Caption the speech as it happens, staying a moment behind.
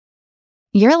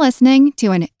You're listening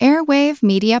to an Airwave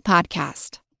Media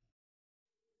Podcast.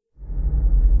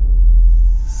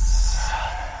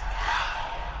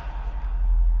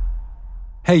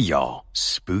 Hey y'all,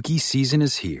 spooky season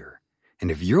is here. And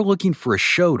if you're looking for a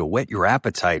show to whet your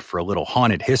appetite for a little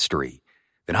haunted history,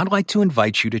 then I'd like to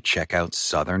invite you to check out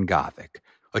Southern Gothic,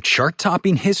 a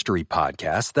chart-topping history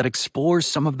podcast that explores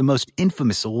some of the most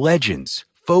infamous legends,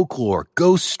 folklore,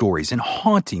 ghost stories, and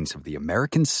hauntings of the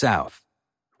American South.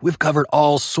 We've covered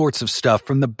all sorts of stuff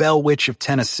from the Bell Witch of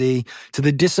Tennessee to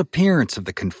the disappearance of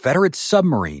the Confederate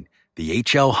submarine, the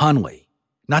H.L. Hunley,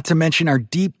 not to mention our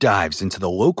deep dives into the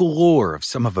local lore of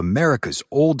some of America's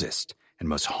oldest and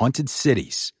most haunted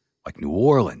cities, like New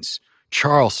Orleans,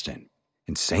 Charleston,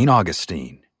 and St.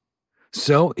 Augustine.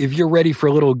 So, if you're ready for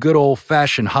a little good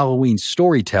old-fashioned Halloween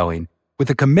storytelling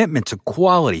with a commitment to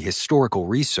quality historical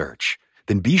research,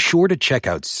 then be sure to check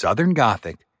out Southern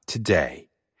Gothic today.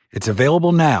 It's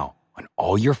available now on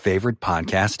all your favorite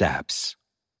podcast apps.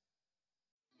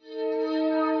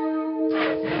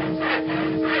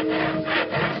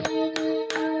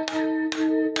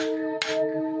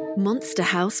 Monster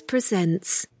House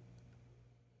presents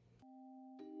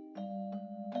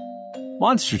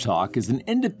Monster Talk is an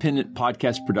independent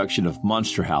podcast production of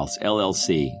Monster House,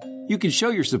 LLC. You can show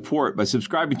your support by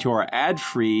subscribing to our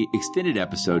ad-free extended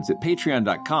episodes at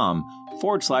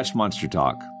patreon.com/Monster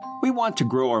Talk. We want to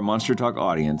grow our Monster Talk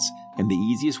audience, and the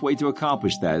easiest way to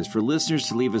accomplish that is for listeners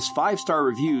to leave us 5-star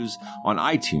reviews on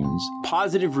iTunes.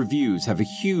 Positive reviews have a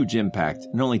huge impact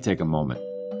and only take a moment.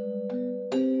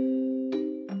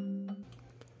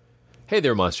 Hey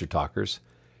there, Monster Talkers.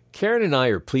 Karen and I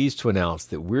are pleased to announce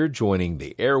that we're joining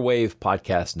the Airwave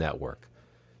Podcast Network.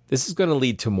 This is going to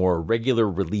lead to a more regular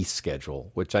release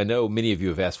schedule, which I know many of you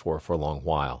have asked for a long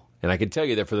while. And I can tell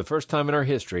you that for the first time in our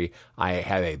history, I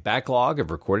have a backlog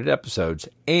of recorded episodes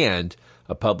and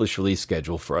a published release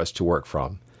schedule for us to work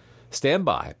from. Stand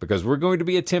by, because we're going to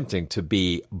be attempting to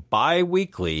be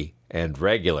bi-weekly and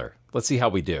regular. Let's see how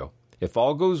we do. If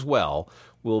all goes well,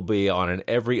 we'll be on an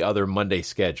every other Monday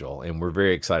schedule, and we're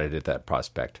very excited at that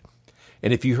prospect.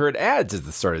 And if you heard ads at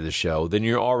the start of the show, then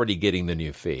you're already getting the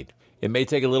new feed. It may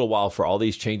take a little while for all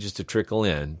these changes to trickle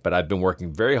in, but I've been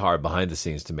working very hard behind the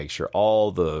scenes to make sure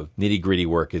all the nitty-gritty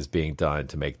work is being done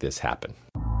to make this happen.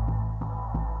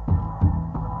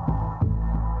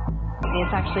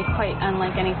 It's actually quite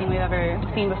unlike anything we've ever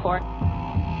seen before. A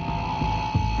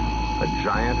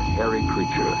giant, hairy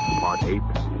creature, part ape,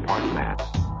 part man.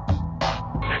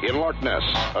 In Loch Ness,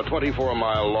 a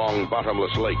 24-mile-long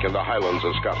bottomless lake in the Highlands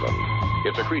of Scotland.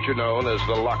 It's a creature known as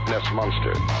the Loch Ness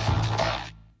Monster.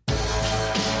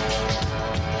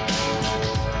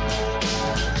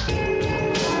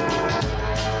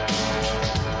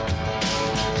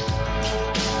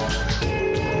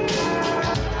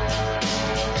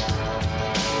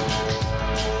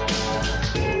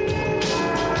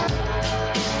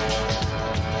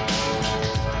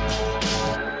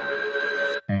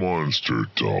 Monster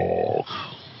Talk.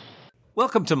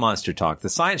 Welcome to Monster Talk, the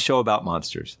science show about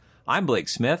monsters. I'm Blake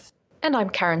Smith. And I'm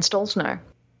Karen Stolzno.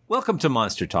 Welcome to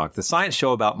Monster Talk, the science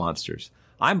show about monsters.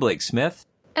 I'm Blake Smith.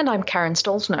 And I'm Karen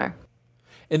Stolzno.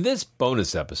 In this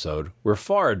bonus episode, we're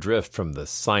far adrift from the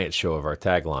science show of our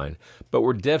tagline, but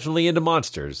we're definitely into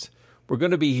monsters. We're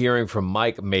going to be hearing from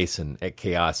Mike Mason at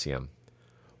Chaosium.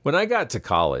 When I got to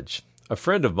college, a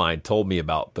friend of mine told me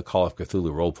about the Call of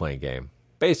Cthulhu role-playing game,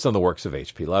 based on the works of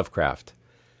H.P. Lovecraft.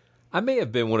 I may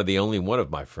have been one of the only one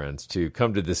of my friends to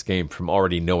come to this game from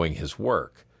already knowing his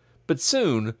work, but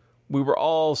soon we were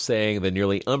all saying the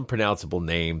nearly unpronounceable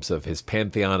names of his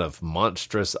pantheon of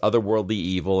monstrous, otherworldly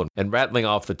evil and rattling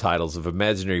off the titles of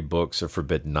imaginary books of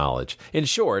forbidden knowledge. In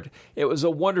short, it was a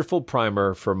wonderful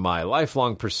primer for my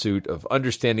lifelong pursuit of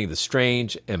understanding the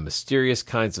strange and mysterious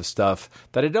kinds of stuff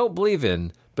that I don't believe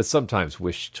in, but sometimes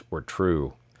wished were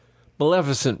true.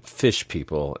 Maleficent fish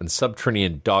people and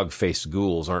subterranean dog-faced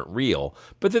ghouls aren't real,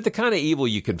 but they're the kind of evil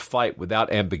you can fight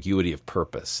without ambiguity of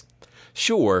purpose.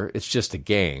 Sure, it's just a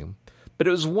game, but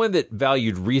it was one that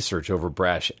valued research over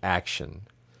brash action.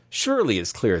 Surely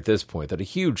it's clear at this point that a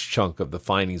huge chunk of the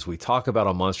findings we talk about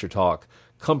on Monster Talk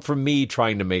come from me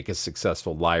trying to make a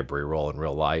successful library role in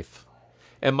real life.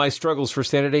 And my struggles for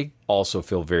sanity also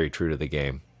feel very true to the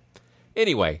game.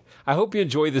 Anyway, I hope you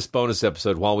enjoy this bonus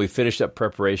episode while we finish up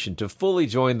preparation to fully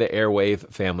join the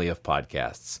Airwave family of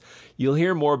podcasts. You'll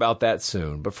hear more about that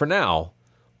soon, but for now,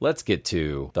 let's get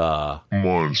to the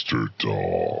Monster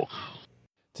Talk.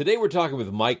 Today we're talking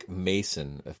with Mike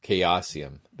Mason of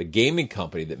Chaosium, the gaming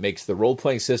company that makes the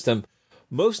role-playing system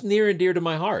most near and dear to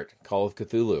my heart, Call of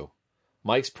Cthulhu.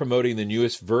 Mike's promoting the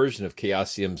newest version of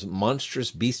Chaosium's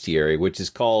monstrous bestiary, which is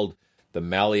called the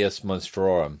Malleus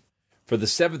Monstrorum, for the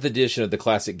 7th edition of the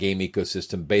classic game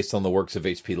ecosystem based on the works of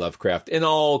H.P. Lovecraft and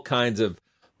all kinds of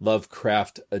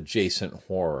Lovecraft-adjacent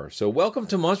horror. So welcome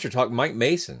to Monster Talk, Mike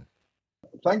Mason.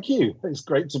 Thank you. It's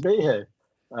great to be here.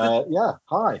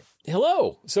 Hi.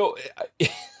 Hello. So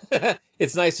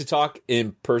it's nice to talk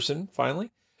in person,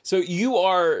 finally. So you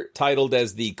are titled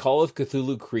as the Call of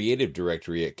Cthulhu Creative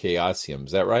Directory at Chaosium.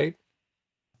 Is that right?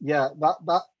 Yeah,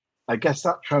 that I guess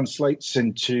that translates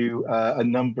into a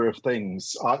number of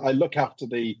things. I look after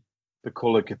the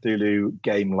Call of Cthulhu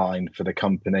game line for the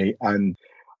company, and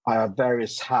I have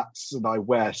various hats that I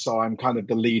wear. So I'm kind of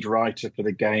the lead writer for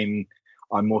the game.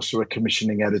 I'm also a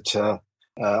commissioning editor.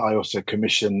 I also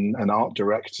commission an art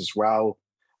direct as well.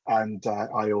 And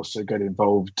I also get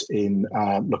involved in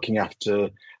looking after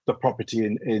the property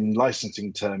in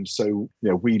licensing terms. So,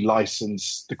 we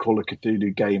license the Call of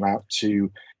Cthulhu game out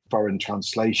to foreign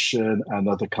translation and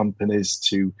other companies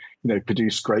to,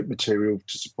 produce great material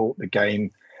to support the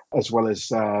game, as well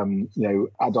as,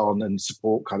 add on and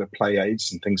support kind of play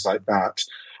aids and things like that.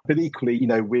 But equally,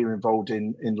 we're involved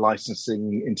in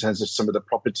licensing in terms of some of the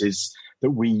properties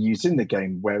that we use in the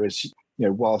game, whereas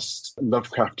whilst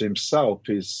Lovecraft himself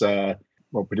is,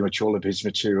 pretty much all of his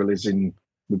material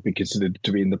would be considered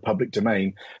to be in the public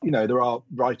domain. There are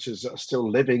writers that are still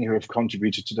living who have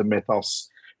contributed to the mythos,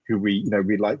 who we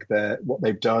like what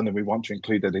they've done, and we want to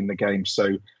include that in the game.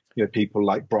 So, people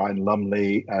like Brian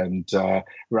Lumley and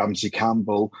Ramsey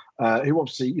Campbell, who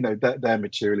obviously, their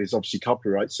material is obviously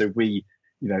copyright. So we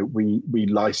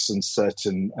license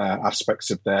certain aspects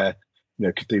of their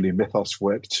Cthulhu Mythos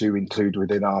work to include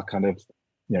within our kind of,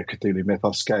 Cthulhu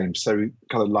Mythos game. So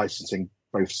kind of licensing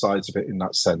both sides of it in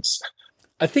that sense.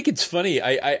 I think it's funny.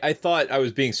 I thought I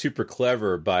was being super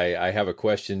clever I have a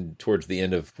question towards the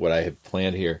end of what I have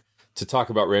planned here to talk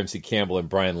about Ramsey Campbell and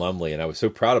Brian Lumley. And I was so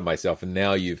proud of myself. And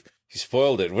now you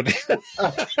spoiled it. I'm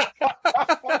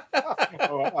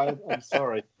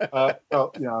sorry.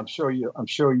 I'm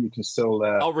sure you can still.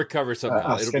 I'll recover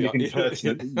somehow. Ask anything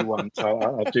pertinent that you want.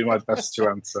 I'll do my best to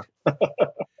answer.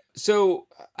 So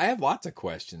I have lots of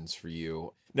questions for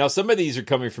you. Now, some of these are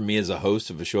coming from me as a host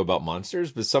of a show about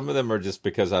monsters, but some of them are just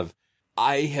because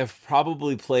I have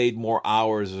probably played more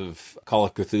hours of Call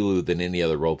of Cthulhu than any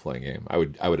other role playing game.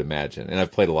 I would imagine, and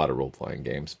I've played a lot of role playing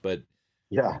games, but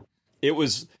yeah, it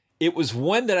was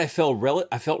one that I felt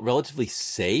relatively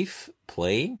safe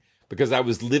playing because I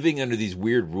was living under these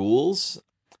weird rules.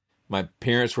 My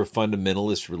parents were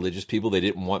fundamentalist religious people. They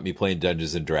didn't want me playing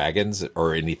Dungeons and Dragons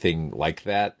or anything like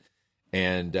that.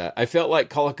 And I felt like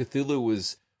Call of Cthulhu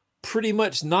was pretty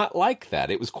much not like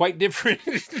that. It was quite different.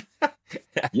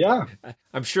 Yeah.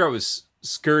 I'm sure I was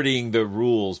skirting the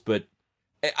rules, but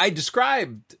I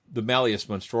described the Malleus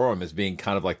Monstrorum as being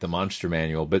kind of like the monster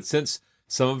manual. But since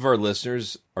some of our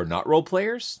listeners are not role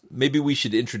players, maybe we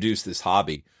should introduce this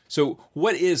hobby. So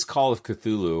what is Call of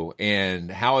Cthulhu,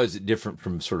 and how is it different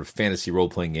from sort of fantasy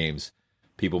role-playing games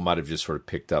people might have just sort of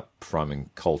picked up from in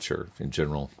culture in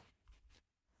general?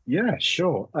 Yeah,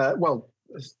 sure. Well,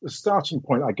 the starting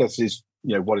point, I guess, is,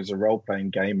 what is a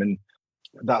role-playing game? And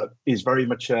that is very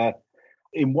much,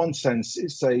 in one sense,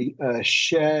 it's a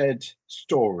shared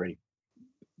story.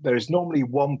 There is normally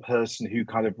one person who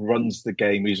kind of runs the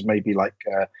game, who's maybe like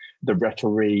the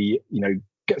referee,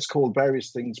 gets called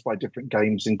various things by different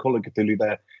games. In Call of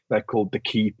Cthulhu, they're called the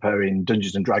Keeper. In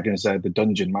Dungeons and Dragons, they're the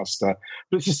Dungeon Master.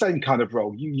 But it's the same kind of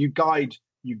role. You guide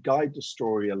the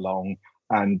story along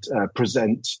and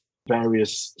present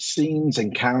various scenes,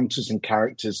 encounters, and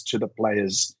characters to the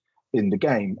players in the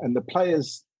game. And the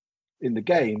players in the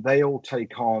game, they all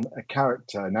take on a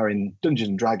character. Now, in Dungeons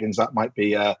and Dragons, that might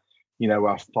be a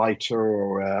fighter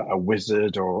or a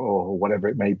wizard or whatever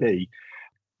it may be.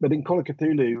 But in Call of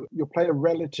Cthulhu, you'll play a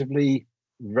relatively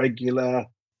regular,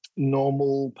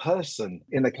 normal person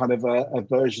in a kind of a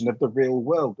version of the real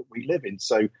world that we live in.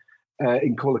 So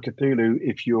in Call of Cthulhu,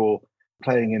 if you're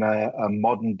playing in a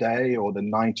modern day or the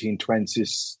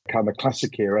 1920s kind of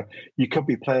classic era, you could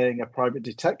be playing a private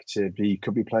detective, you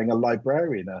could be playing a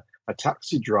librarian, a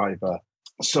taxi driver,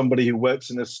 somebody who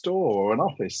works in a store or an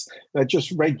office. They're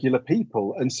just regular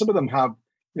people. And some of them have,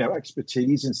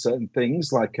 expertise in certain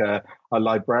things, like a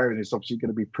librarian is obviously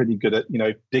going to be pretty good at,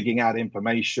 digging out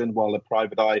information, while a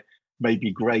private eye may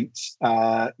be great,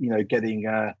 getting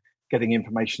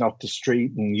information off the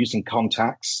street and using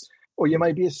contacts. Or you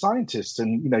may be a scientist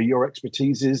and, your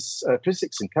expertise is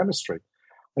physics and chemistry.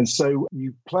 And so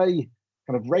you play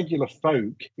kind of regular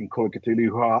folk in Call of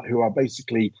Cthulhu who are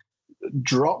basically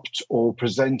dropped or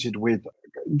presented with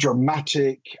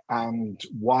dramatic and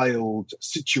wild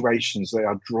situations they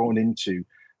are drawn into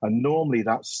And normally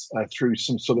that's through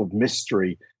some sort of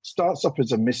mystery. Starts off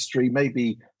as a mystery.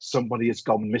 Maybe somebody has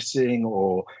gone missing,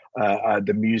 or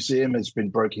the museum has been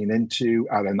broken into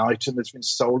and an item has been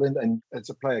stolen. And as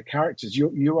a player characters,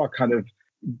 you are kind of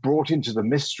brought into the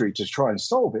mystery to try and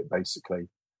solve it, basically.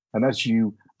 And as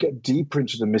you get deeper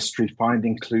into the mystery,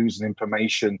 finding clues and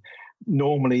information,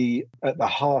 normally at the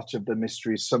heart of the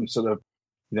mystery is some sort of,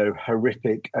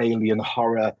 horrific alien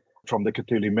horror from the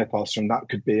Cthulhu mythos. And that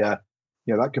could be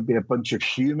a bunch of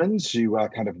humans who are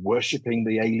kind of worshipping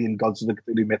the alien gods of the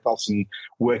Cthulhu mythos and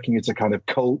working as a kind of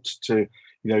cult to,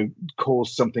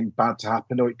 cause something bad to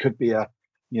happen. Or it could be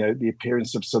the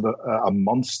appearance of sort of a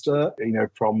monster,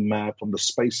 from the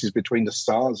spaces between the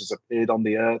stars has appeared on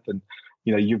the earth, and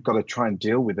you've got to try and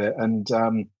deal with it. And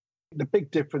the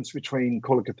big difference between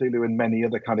Call of Cthulhu and many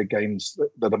other kind of games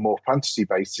that are more fantasy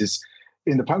based is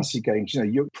in the fantasy games,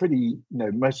 you're pretty,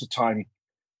 most of the time,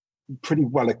 pretty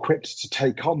well equipped to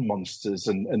take on monsters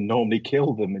and normally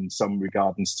kill them in some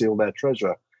regard and steal their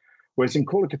treasure. Whereas in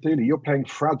Call of Cthulhu, you're playing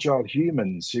fragile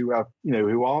humans who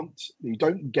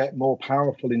don't get more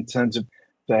powerful in terms of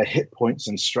their hit points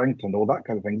and strength and all that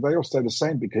kind of thing. They all stay the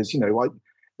same because, like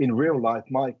in real life,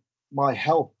 my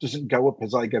health doesn't go up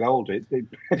as I get older. It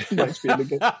gets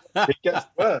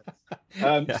worse.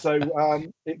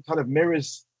 So it kind of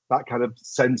mirrors that kind of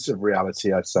sense of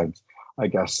reality, I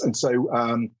guess. And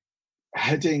so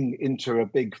heading into a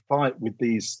big fight with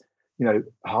these,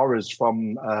 horrors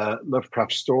from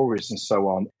Lovecraft stories and so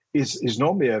on is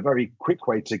normally a very quick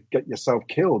way to get yourself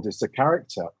killed as a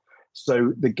character.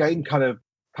 So the game kind of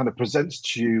presents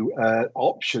to you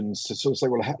options to sort of say,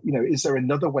 well, is there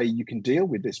another way you can deal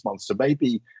with this monster?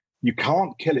 Maybe you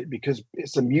can't kill it because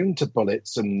it's immune to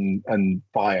bullets and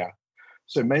fire.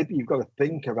 So maybe you've got to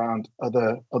think around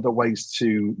other ways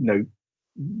to,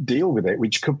 deal with it,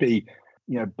 which could be,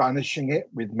 banishing it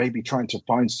with maybe trying to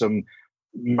find some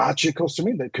magic or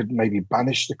something that could maybe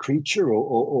banish the creature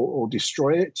or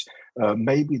destroy it.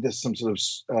 Maybe there's some sort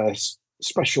of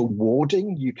special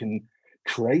warding you can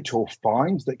create or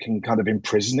find that can kind of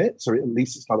imprison it, so at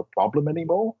least it's not a problem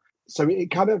anymore. So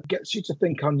it kind of gets you to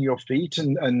think on your feet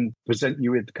and present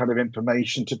you with kind of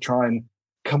information to try and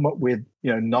come up with,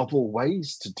 novel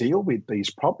ways to deal with these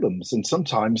problems. And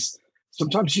sometimes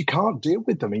you can't deal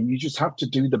with them, and you just have to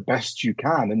do the best you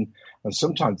can. And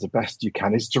sometimes the best you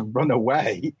can is to run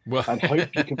away and hope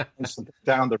you can find something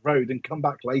down the road and come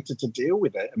back later to deal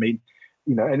with it. I mean,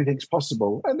 anything's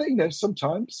possible. And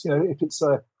sometimes, if it's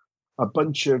a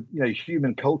bunch of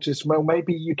human cultists, well,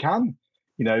 maybe you can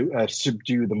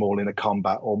subdue them all in a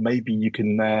combat, or maybe you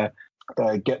can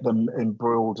get them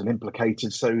embroiled and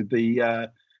implicated so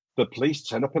the police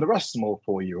turn up and arrest them all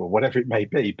for you, or whatever it may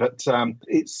be. But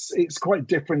it's quite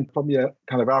different from your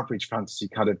kind of average fantasy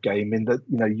kind of game in that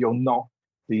you're not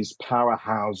these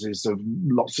powerhouses of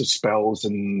lots of spells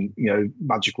and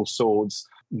magical swords.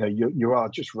 You are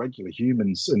just regular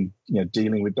humans, and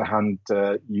dealing with the hand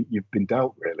you've been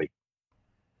dealt, really.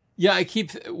 Yeah, I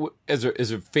keep, as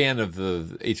a fan of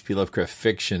the H.P. Lovecraft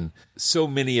fiction, so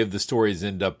many of the stories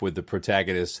end up with the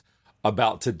protagonist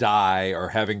about to die or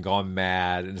having gone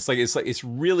mad, and it's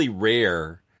really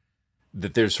rare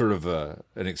that there's sort of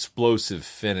an explosive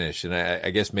finish. And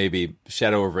I guess maybe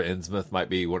Shadow over Innsmouth might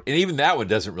be one, and even that one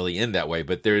doesn't really end that way.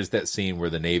 But there is that scene where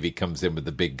the Navy comes in with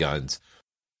the big guns.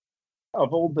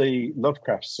 Of all the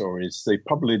Lovecraft stories,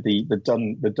 probably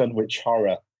the Dunwich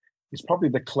Horror is probably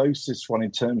the closest one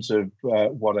in terms of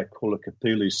what a Call of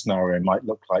Cthulhu scenario might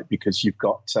look like, because you've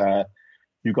got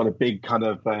a big kind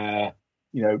of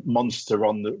monster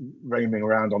roaming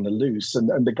around on the loose,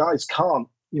 and the guys can't,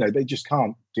 they just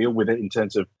can't deal with it in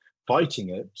terms of fighting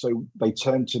it. So they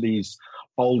turn to these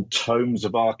old tomes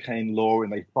of arcane lore,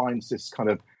 and they find this kind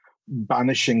of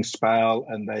banishing spell,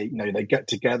 and they get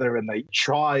together and they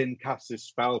try and cast this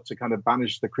spell to kind of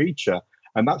banish the creature.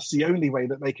 And that's the only way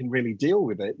that they can really deal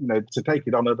with it. To take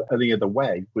it on any other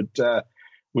way would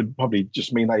probably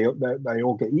just mean they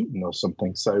all get eaten or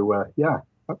something. So yeah,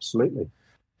 absolutely.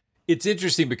 It's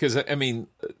interesting because, I mean,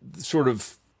 sort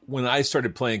of when I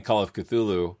started playing Call of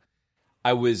Cthulhu,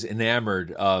 I was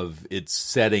enamored of its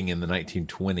setting in the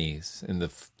 1920s, in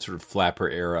the sort of flapper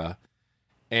era.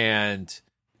 And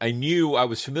I knew I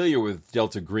was familiar with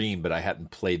Delta Green, but I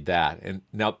hadn't played that. And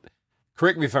now,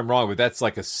 correct me if I'm wrong, but that's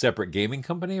like a separate gaming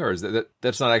company, or is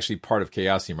that's not actually part of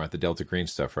Chaosium, right? The Delta Green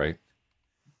stuff, right?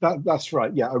 That's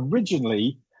right. Yeah.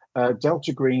 Originally,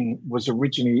 Delta Green was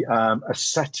originally a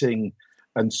setting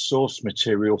and source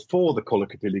material for the Call of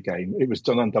Cthulhu game. It was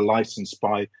done under license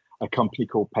by a company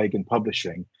called Pagan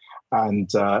Publishing. And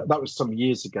that was some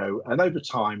years ago. And over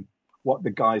time, what the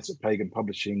guys at Pagan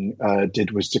Publishing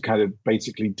did was to kind of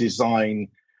basically design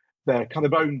their kind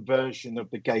of own version of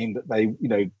the game that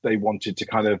they wanted to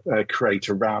kind of create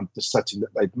around the setting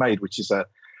that they'd made, which is a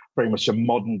very much a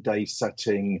modern day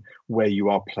setting where you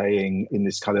are playing in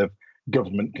this kind of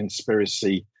government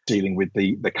conspiracy dealing with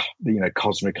the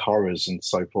cosmic horrors and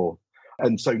so forth.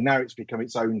 And so now it's become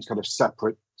its own kind of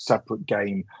separate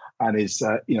game and is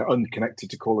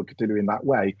unconnected to Call of Cthulhu in that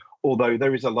way. Although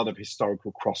there is a lot of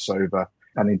historical crossover,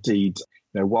 and indeed,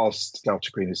 whilst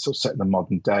Delta Green is sort of set in the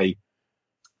modern day,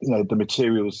 the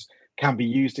materials can be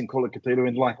used in Call of Cthulhu,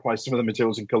 and likewise, some of the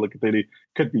materials in Call of Cthulhu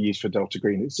could be used for Delta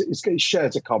Green. It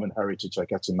shares a common heritage, I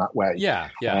guess, in that way. Yeah.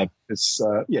 Because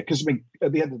I mean,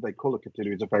 at the end of the day, Call of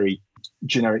Cthulhu is a very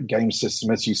generic game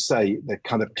system, as you say. The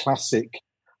kind of classic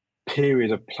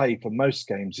period of play for most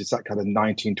games is that kind of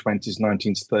 1920s,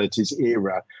 1930s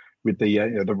era with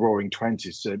the Roaring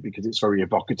Twenties, because it's very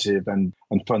evocative and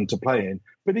fun to play in.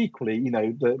 But equally,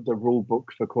 the rule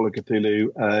book for Call of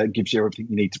Cthulhu gives you everything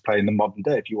you need to play in the modern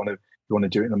day. If you want to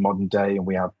do it in the modern day, and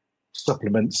we have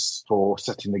supplements for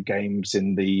setting the games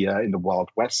in the Wild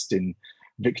West, in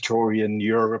Victorian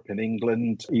Europe, in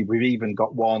England. We've even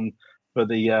got one for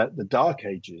the Dark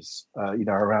Ages,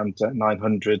 around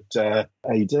 900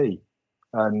 AD.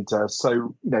 And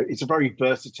so, it's a very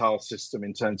versatile system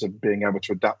in terms of being able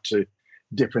to adapt to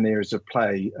different eras of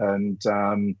play. And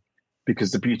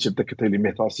because the beauty of the Cthulhu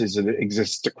mythos is that it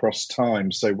exists across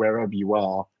time. So wherever you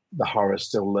are, the horror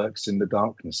still lurks in the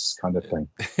darkness, kind of thing.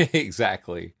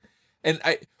 Exactly. And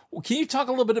can you talk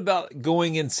a little bit about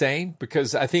going insane?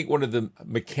 Because I think one of the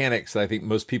mechanics that I think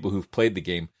most people who've played the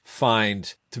game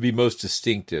find to be most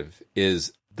distinctive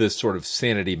is this sort of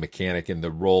sanity mechanic and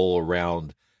the roll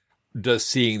around. Does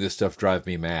seeing this stuff drive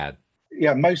me mad?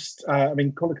 Yeah,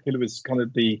 Call of Cthulhu was kind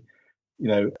of the,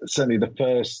 certainly the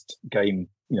first game,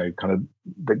 kind of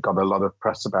that got a lot of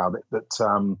press about it,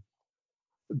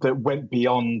 that went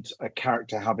beyond a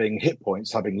character having hit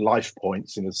points, having life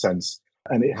points in a sense.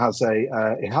 And it has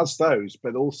those,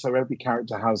 but also every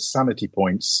character has sanity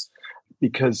points,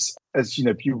 because as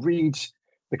if you read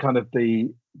the kind of the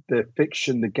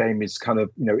fiction the game is kind of,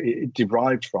 it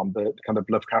derived from the kind of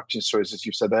Lovecraftian stories, as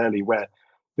you said earlier, where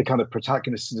the kind of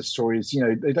protagonists in the stories,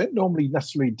 they don't normally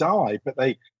necessarily die, but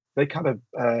they kind of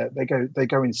they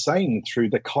go insane through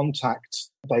the contact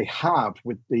they have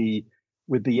with the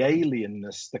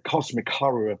alienness, the cosmic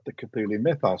horror of the Cthulhu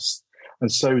mythos.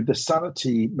 And so the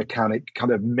sanity mechanic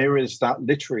kind of mirrors that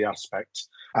literary aspect,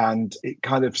 and it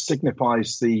kind of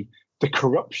signifies the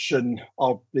corruption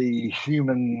of the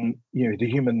human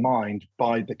mind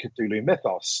by the Cthulhu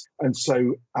mythos. And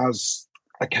so as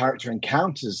a character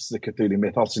encounters the Cthulhu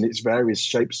mythos in its various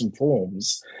shapes and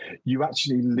forms, you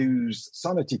actually lose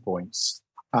sanity points.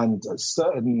 And at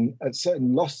certain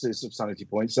losses of sanity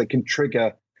points, they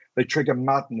trigger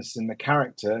madness in the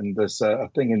character. And there's a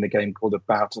thing in the game called a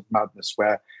bout of madness,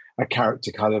 where a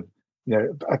character kind of,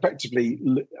 effectively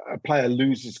a player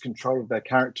loses control of their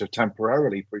character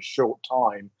temporarily for a short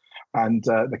time, and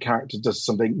the character does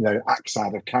something, acts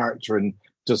out of character and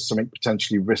does something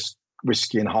potentially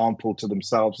risky and harmful to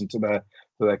themselves and to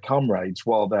their comrades,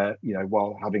 while they're,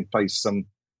 while having faced some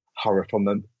horror from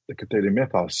the Cthulhu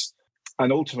mythos.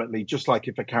 And ultimately, just like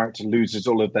if a character loses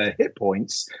all of their hit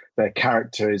points, their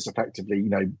character is effectively,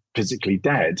 physically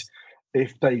dead.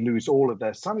 If they lose all of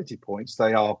their sanity points,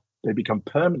 they become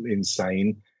permanently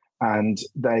insane, and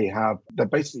they're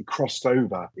basically crossed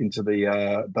over into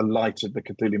the light of the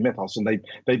Cthulhu mythos, and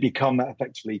they become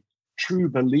effectively true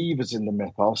believers in the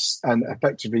mythos, and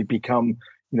effectively become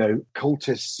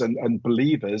cultists and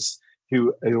believers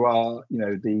who are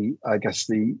the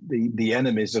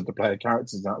enemies of the player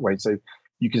characters in that way. So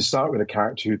you can start with a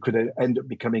character who could end up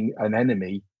becoming an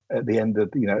enemy at the end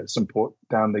of at some point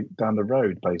down the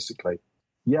road, basically.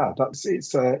 Yeah,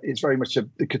 it's very much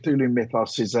the Cthulhu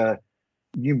mythos is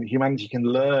humanity can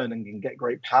learn and can get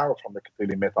great power from the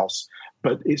Cthulhu mythos,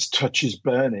 but its touch is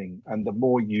burning, and the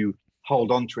more you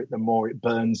hold on to it, the more it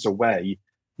burns away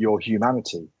your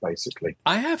humanity, basically.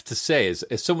 I have to say, as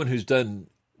someone who's done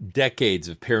decades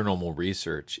of paranormal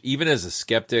research, even as a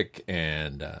skeptic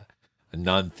and a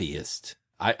non-theist,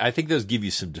 I think those give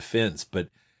you some defense, but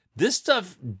this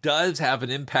stuff does have an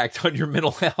impact on your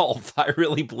mental health. I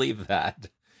really believe that.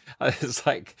 It's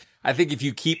like, I think if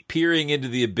you keep peering into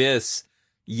the abyss,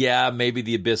 maybe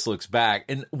the abyss looks back.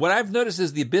 And what I've noticed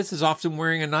is the abyss is often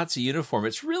wearing a Nazi uniform.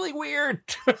 It's really weird.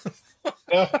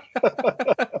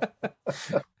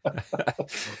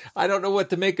 I don't know what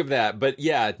to make of that, but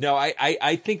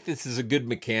I think this is a good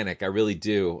mechanic. I really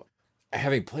do.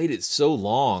 Having played it so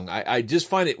long, I just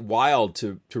find it wild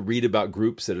to read about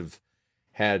groups that have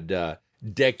had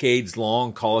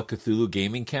decades-long Call of Cthulhu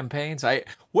gaming campaigns.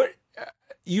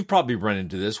 You've probably run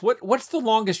into this. What's the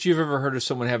longest you've ever heard of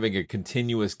someone having a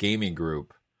continuous gaming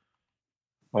group?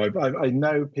 I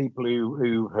know people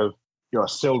who have are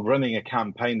still running a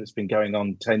campaign that's been going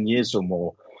on 10 years or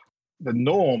more. The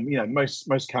norm,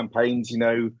 most campaigns,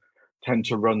 tend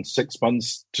to run 6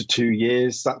 months to 2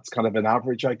 years. That's kind of an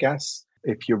average, I guess,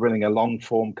 if you're running a long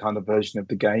form kind of version of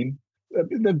the game.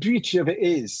 The beauty of it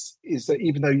is that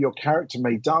even though your character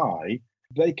may die,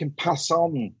 they can pass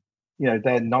on,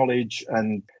 their knowledge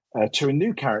and to a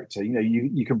new character.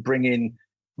 You can bring in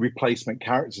replacement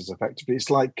characters effectively. It's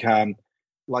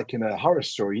like in a horror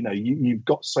story, you've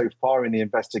got so far in the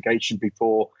investigation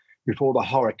before the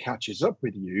horror catches up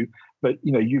with you, but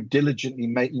you've diligently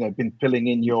been filling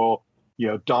in your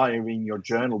diary in your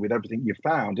journal with everything you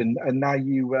found, and now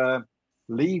you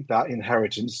leave that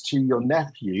inheritance to your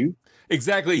nephew.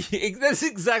 Exactly. That's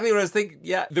exactly what I was thinking.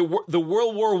 Yeah, the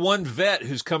World War I vet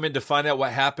who's come in to find out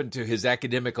what happened to his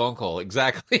academic uncle.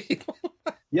 Exactly.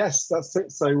 Yes, that's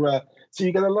it. So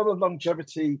you get a lot of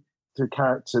longevity to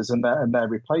characters and their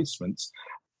replacements.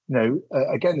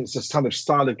 Again, it's this kind of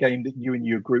style of game that you and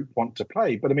your group want to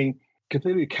play. But I mean,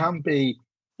 Cthulhu can be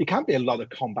a lot of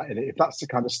combat in it if that's the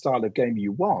kind of style of game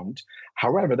you want.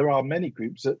 However, there are many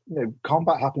groups that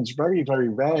combat happens very, very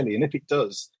rarely, and if it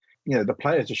does, the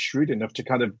players are shrewd enough to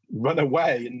kind of run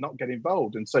away and not get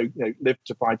involved, and so live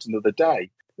to fight another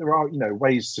day. There are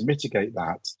ways to mitigate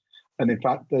that, and in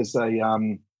fact, there's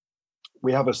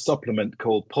we have a supplement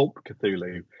called Pulp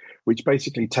Cthulhu, which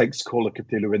basically takes Call of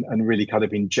Cthulhu and really kind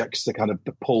of injects the kind of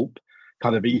the pulp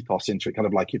kind of ethos into it, kind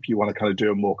of like if you want to kind of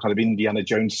do a more kind of Indiana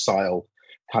Jones style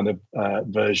kind of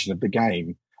version of the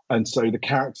game. And so the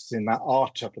characters in that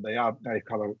are tougher. They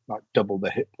kind of like double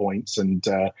the hit points, and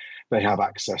they have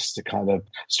access to kind of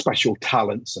special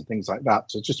talents and things like that.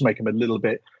 So just to make them a little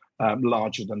bit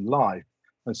larger than life.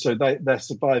 And so their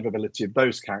survivability of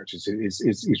those characters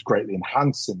is greatly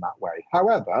enhanced in that way.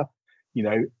 However,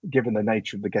 given the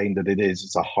nature of the game that it is,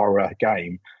 it's a horror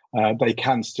game. They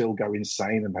can still go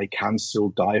insane, and they can still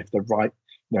die if the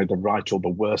right or the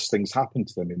worst things happen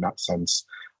to them in that sense.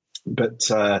 But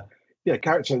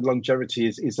character longevity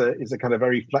is a kind of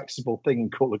very flexible thing in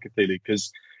Call of Cthulhu,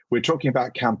 because we're talking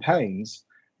about campaigns,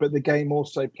 but the game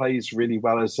also plays really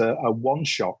well as a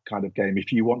one-shot kind of game.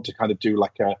 If you want to kind of do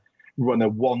like run a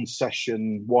one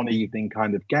session, one evening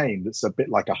kind of game that's a bit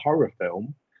like a horror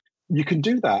film, you can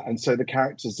do that. And so the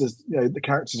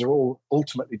characters are all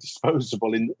ultimately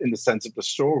disposable in the sense of the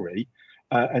story,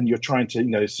 and you're trying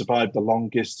to survive the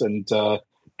longest and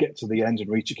get to the end and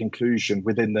reach a conclusion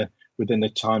within the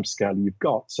time scale you've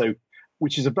got. So,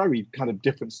 which is a very kind of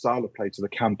different style of play to the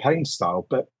campaign style,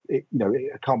 but it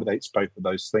accommodates both of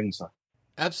those things.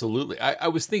 Absolutely. I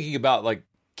was thinking about like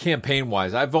campaign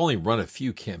wise. I've only run a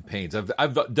few campaigns.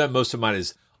 I've done most of mine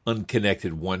as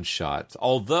unconnected one shots.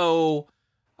 Although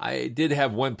I did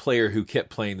have one player who kept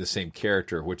playing the same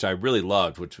character, which I really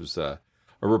loved, which was a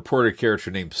reporter character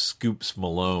named Scoops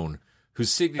Malone,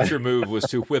 whose signature move was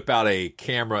to whip out a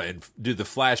camera and do the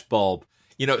flashbulb.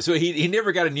 So he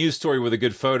never got a news story with a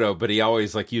good photo, but he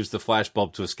always used the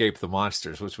flashbulb to escape the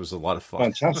monsters, which was a lot of fun.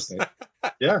 Fantastic.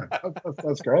 Yeah,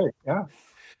 that's great. Yeah,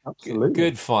 absolutely.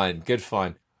 Good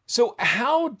fun. So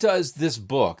how does this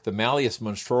book, the Malleus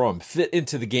Monstrorum, fit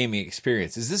into the gaming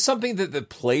experience? Is this something that the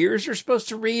players are supposed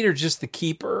to read, or just the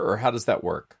keeper, or how does that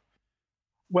work?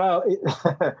 Well,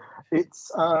 it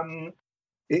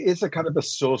is a kind of a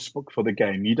source book for the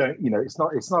game. You don't,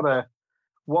 it's not a,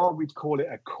 while we'd call it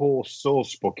a core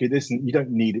source book, it isn't. You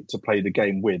don't need it to play the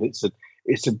game with.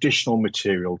 It's additional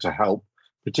material to help,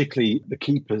 particularly the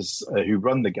keepers who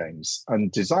run the games and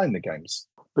design the games.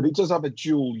 But it does have a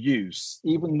dual use,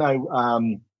 even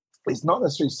though it's not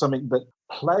necessarily something that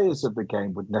players of the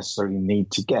game would necessarily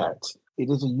need to get. It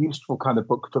is a useful kind of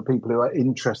book for people who are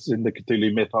interested in the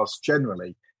Cthulhu mythos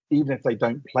generally, even if they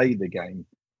don't play the game.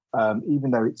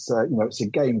 Even though it's a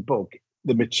game book,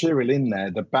 the material in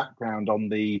there, the background on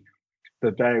the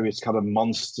various kind of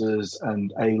monsters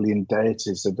and alien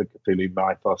deities of the Cthulhu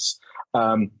mythos,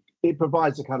 it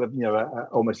provides a kind of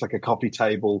almost like a coffee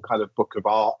table kind of book of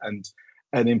art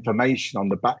and information on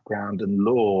the background and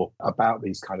lore about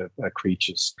these kind of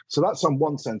creatures. So that's on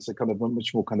one sense a kind of a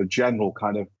much more kind of general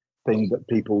kind of thing that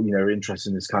people are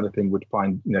interested in this kind of thing would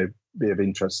find be of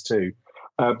interest too.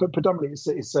 But predominantly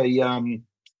it's a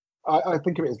I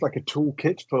think of it as like a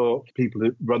toolkit for people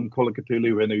who run Call of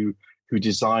Cthulhu and who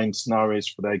design scenarios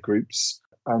for their groups.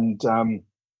 And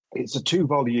it's a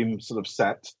 2-volume sort of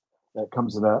set that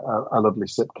comes in a lovely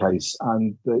slipcase.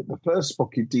 And the first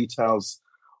book, it details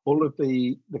all of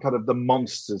the kind of the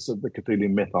monsters of the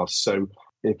Cthulhu mythos. So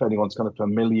if anyone's kind of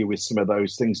familiar with some of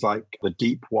those things like the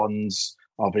Deep Ones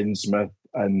of Innsmouth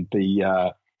and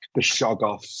the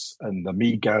Shoggoths and the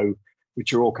Migo,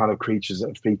 which are all kind of creatures that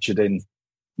are featured in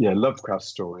Lovecraft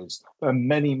stories, and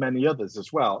many, many others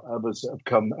as well. Others that have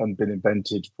come and been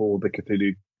invented for the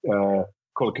Cthulhu,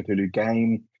 Call of Cthulhu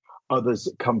game. Others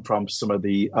that come from some of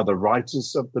the other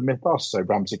writers of the mythos, so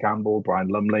Ramsey Campbell, Brian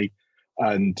Lumley,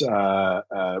 and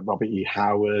Robert E.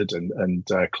 Howard, and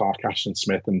Clark Ashton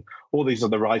Smith, and all these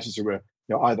other writers who were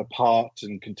either part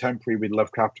and contemporary with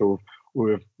Lovecraft, or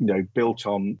have built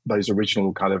on those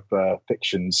original kind of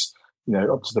fictions,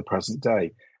 up to the present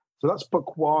day. So that's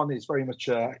book one. Is very much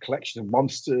a collection of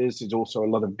monsters. There's also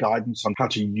a lot of guidance on how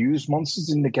to use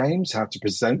monsters in the games, how to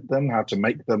present them, how to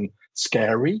make them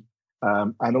scary,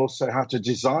 and also how to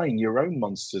design your own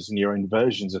monsters and your own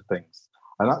versions of things.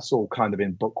 And that's all kind of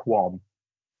in book one.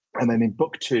 And then in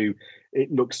book two,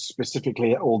 it looks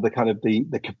specifically at all the kind of the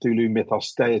Cthulhu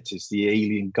mythos deities, the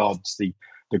alien gods, the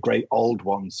great old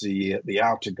ones, the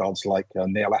outer gods like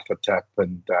Nyarlathotep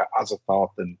and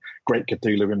Azathoth and Great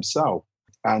Cthulhu himself.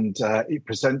 And it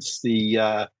presents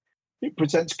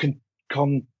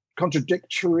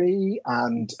contradictory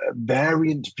and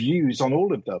variant views on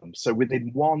all of them. So within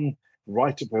one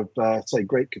write-up of, say,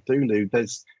 Great Cthulhu,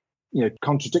 there's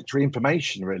contradictory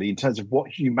information really in terms of what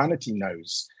humanity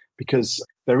knows, because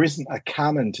there isn't a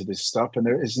canon to this stuff, and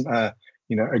there isn't a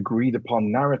agreed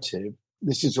upon narrative.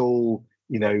 This is all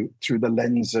through the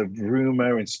lens of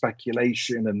rumor and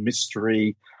speculation and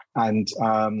mystery, and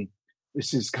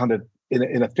this is kind of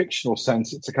in a fictional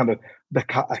sense, it's a kind of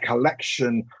a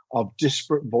collection of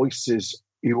disparate voices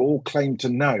who all claim to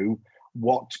know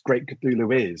what Great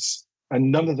Cthulhu is,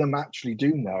 and none of them actually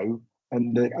do know,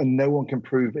 and no one can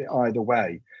prove it either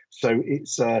way. So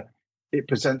it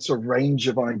presents a range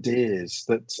of ideas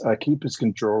that keepers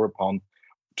can draw upon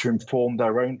to inform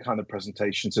their own kind of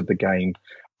presentations of the game,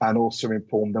 and also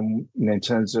inform them in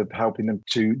terms of helping them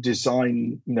to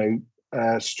design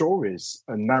stories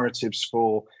and narratives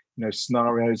for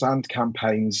scenarios and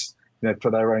campaigns for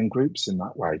their own groups in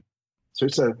that way. So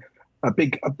it's a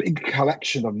big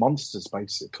collection of monsters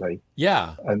basically.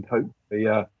 Yeah. And hopefully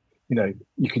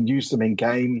you can use them in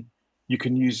game. You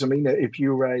can use them if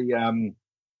you're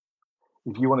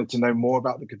if you wanted to know more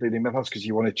about the Cthulhu mythos because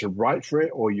you wanted to write for it,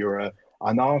 or you're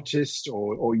an artist,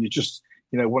 or you just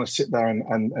want to sit there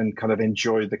and kind of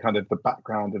enjoy the kind of the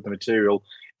background of the material,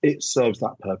 it serves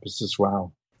that purpose as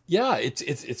well. Yeah,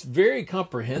 it's very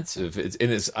comprehensive.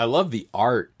 I love the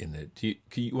art in it.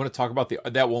 You want to talk about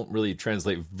that? Won't really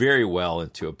translate very well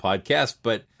into a podcast,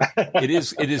 but it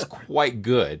is quite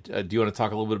good. Do you want to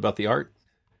talk a little bit about the art?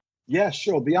 Yeah,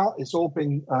 sure. The art has all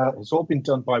been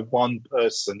done by one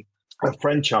person, a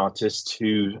French artist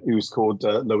who's called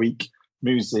Loïc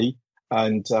Musy,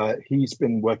 and he's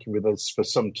been working with us for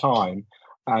some time.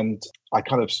 And I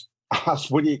kind of asked,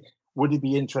 would he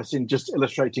be interested in just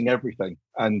illustrating everything?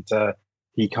 And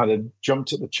he kind of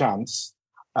jumped at the chance,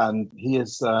 and he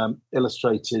has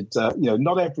illustrated,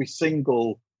 not every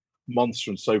single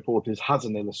monster and so forth has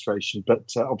an illustration, but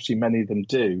obviously many of them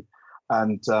do.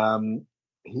 And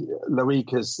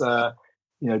Loïc has,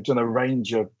 done a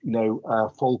range of,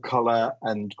 full color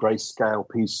and grayscale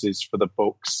pieces for the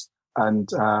books, and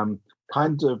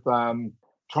kind of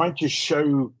trying to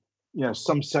show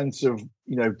some sense of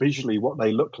visually what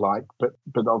they look like, but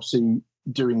obviously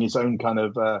doing his own kind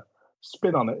of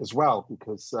spin on it as well,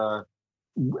 because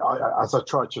as I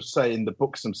try to say in the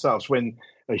books themselves, when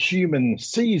a human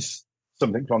sees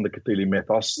something from the Cthulhu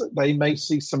mythos, they may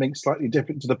see something slightly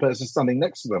different to the person standing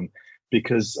next to them,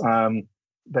 because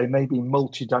they may be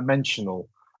multidimensional,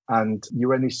 and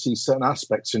you only see certain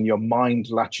aspects and your mind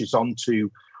latches onto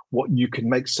what you can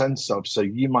make sense of. So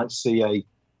you might see a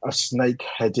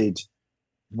snake-headed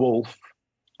wolf,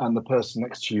 and the person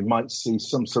next to you might see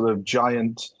some sort of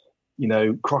giant,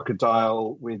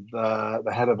 crocodile with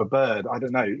the head of a bird. I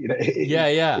don't know.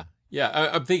 Yeah.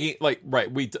 I'm thinking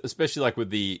we especially like with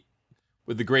the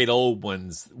great old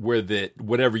ones, where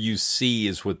whatever you see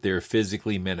is what they're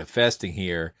physically manifesting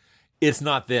here. It's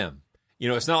not them.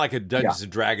 It's not like a Dungeons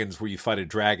and Dragons where you fight a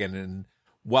dragon, and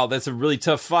while that's a really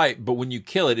tough fight, but when you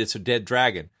kill it, it's a dead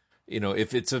dragon.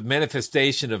 If it's a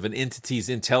manifestation of an entity's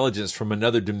intelligence from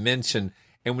another dimension,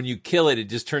 and when you kill it, it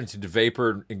just turns into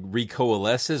vapor and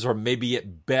recoalesces, or maybe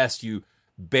at best you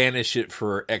banish it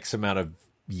for X amount of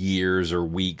years or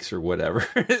weeks or whatever.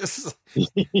 It's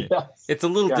a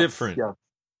little different. Yeah.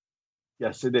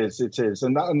 Yes, it is. It is.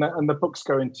 And the books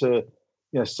go into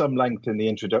some length in the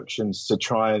introductions to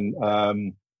try and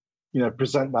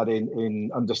present that in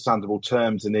understandable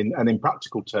terms and in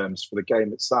practical terms for the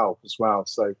game itself as well.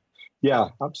 So Yeah,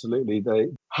 absolutely.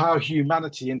 How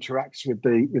humanity interacts with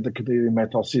the Cthulhu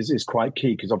mythos is quite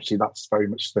key, because obviously that's very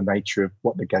much the nature of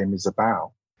what the game is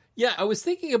about. Yeah, I was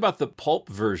thinking about the pulp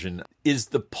version. Is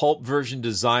the pulp version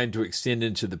designed to extend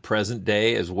into the present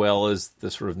day as well as the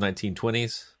sort of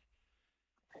 1920s?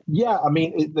 Yeah, I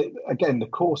mean, again, the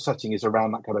core setting is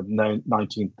around that kind of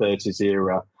 1930s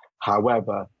era.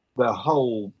 However, the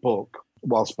whole book,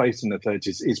 whilst based in the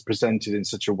 30s, is presented in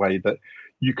such a way that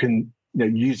you can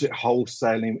use it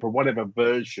wholesaling for whatever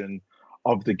version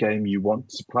of the game you want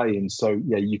to play in. So,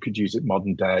 yeah, you could use it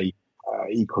modern day.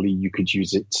 Equally, you could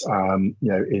use it,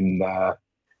 in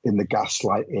the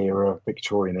Gaslight era,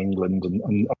 Victorian England,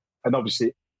 and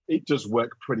obviously it does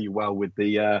work pretty well with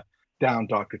the Down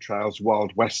Darker Trails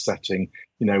Wild West setting,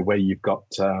 where you've got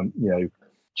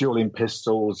dueling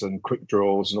pistols and quick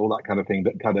draws and all that kind of thing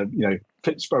that kind of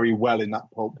fits very well in that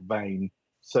pulp vein.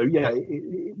 So yeah,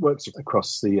 it works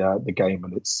across the game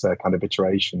and its kind of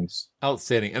iterations.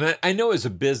 Outstanding. And I know as a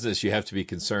business you have to be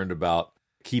concerned about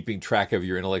keeping track of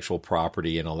your intellectual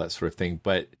property and all that sort of thing.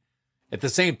 But at the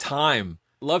same time,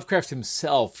 Lovecraft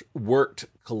himself worked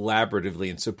collaboratively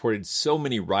and supported so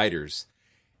many writers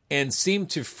and seemed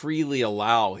to freely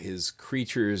allow his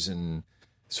creatures and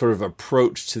sort of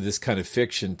approach to this kind of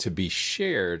fiction to be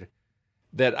shared,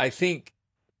 that I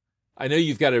know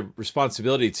you've got a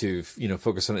responsibility to,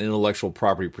 focus on intellectual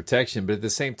property protection, but at the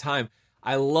same time,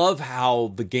 I love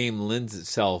how the game lends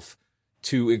itself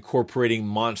to incorporating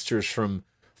monsters from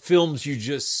films you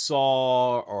just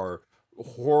saw or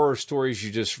horror stories you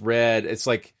just read. It's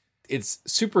like, it's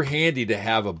super handy to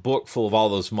have a book full of all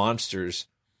those monsters.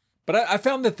 But I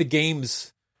found that the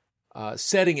game's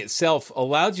setting itself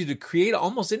allowed you to create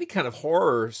almost any kind of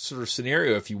horror sort of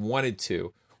scenario if you wanted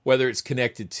to, whether it's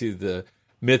connected to the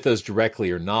mythos directly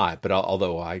or not. But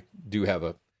although I do have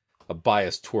a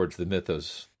bias towards the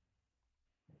mythos.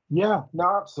 Yeah,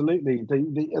 no, absolutely. At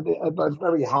the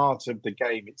very heart of the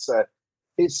game,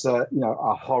 it's a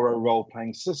horror role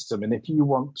playing system, and if you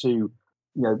want to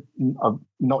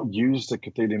not use the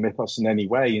Cthulhu mythos in any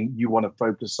way, and you want to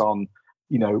focus on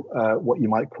what you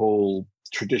might call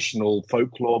traditional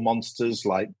folklore monsters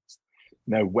like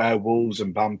werewolves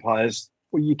and vampires,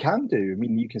 well, you can do. I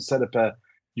mean, you can set up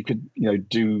you could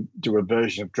do a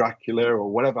version of Dracula or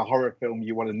whatever horror film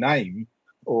you want to name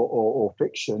or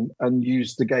fiction, and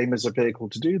use the game as a vehicle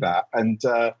to do that. And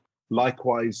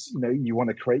likewise, you want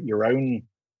to create your own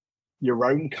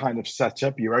kind of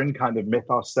setup, your own kind of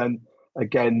mythos, then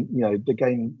again, the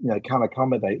game can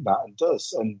accommodate that and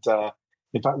does. And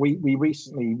in fact, we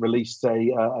recently released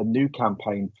a new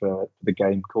campaign for the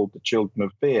game called The Children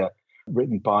of Fear,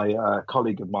 written by a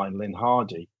colleague of mine, Lynn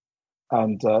Hardy.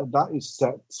 And that is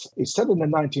set in the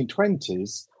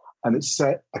 1920s, and it's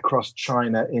set across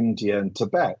China, India, and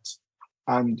Tibet.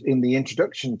 And in the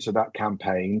introduction to that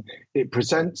campaign, it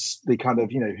presents the kind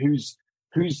of who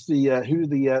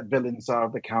the villains are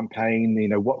of the campaign.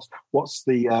 What's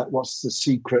the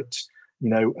secret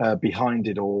behind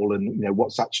it all, and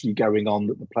what's actually going on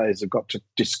that the players have got to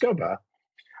discover.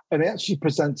 And it actually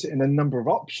presents it in a number of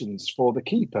options for the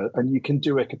keeper, and you can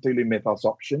do a Cthulhu mythos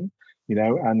option,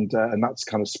 and that's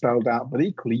kind of spelled out. But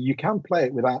equally, you can play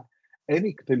it without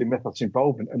any Cthulhu mythos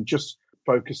involvement and just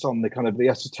focus on the kind of the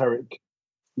esoteric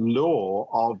lore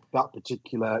of that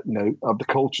particular, of the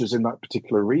cultures in that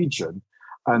particular region,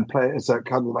 and play it as a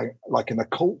kind of like an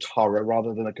occult horror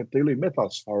rather than a Cthulhu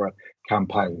mythos horror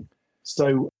campaign.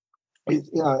 So,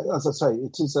 as I say,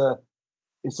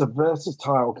 it's a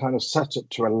versatile kind of setup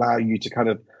to allow you to kind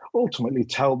of ultimately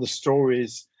tell the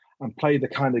stories and play the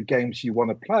kind of games you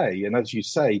want to play. And as you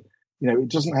say, it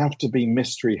doesn't have to be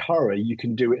mystery horror. You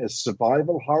can do it as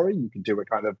survival horror. You can do a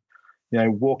kind of,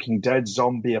 Walking Dead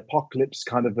zombie apocalypse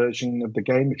kind of version of the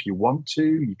game if you want to.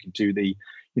 You can do the,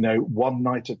 One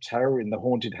Night of Terror in the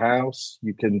Haunted House.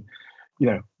 You can,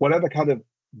 whatever kind of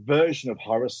version of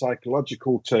horror,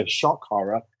 psychological to shock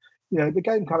horror, the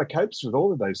game kind of copes with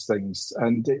all of those things.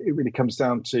 And it really comes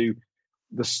down to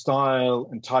the style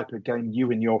and type of game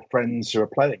you and your friends who are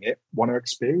playing it want to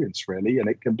experience, really. And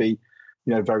it can be,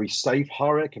 very safe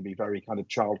horror. It can be very kind of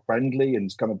child friendly and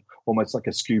it's kind of almost like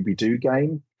a Scooby-Doo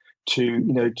game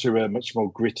to a much more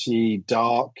gritty,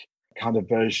 dark kind of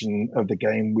version of the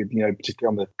game with, particularly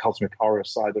on the cosmic horror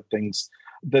side of things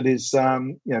that is,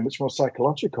 much more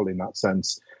psychological in that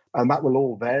sense. And that will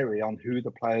all vary on who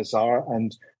the players are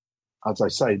and, as I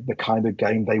say, the kind of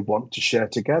game they want to share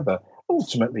together.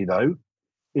 Ultimately, though,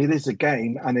 it is a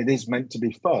game and it is meant to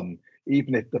be fun,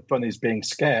 even if the fun is being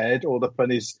scared or the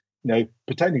fun is,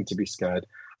 pretending to be scared.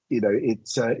 It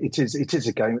is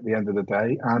a game at the end of the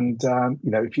day. And,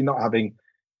 if you're not having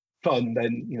fun,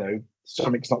 then,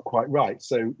 something's not quite right.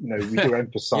 So, we do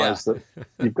emphasize that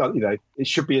you've got, it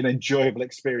should be an enjoyable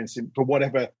experience for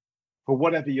whatever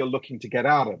you're looking to get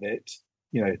out of it.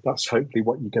 That's hopefully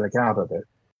what you're going to get out of it.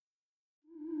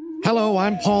 Hello,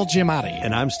 I'm Paul Giamatti.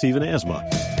 And I'm Stephen Asma.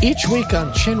 Each week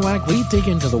on Chinwag, we dig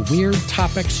into the weird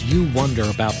topics you wonder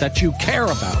about, that you care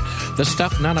about. The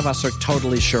stuff none of us are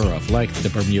totally sure of, like the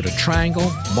Bermuda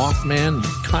Triangle, Mothman,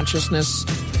 consciousness,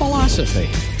 philosophy,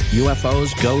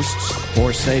 UFOs, ghosts,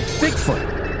 or, say,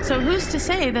 Bigfoot. So who's to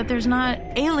say that there's not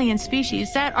alien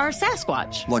species that are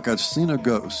Sasquatch? Like I'd seen a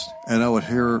ghost, and I would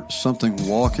hear something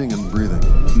walking and breathing.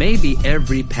 Maybe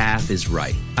every path is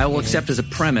right. I will accept as a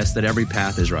premise that every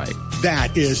path is right.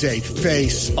 That is a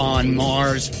face on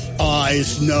Mars.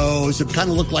 Eyes, nose. It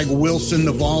kind of looked like Wilson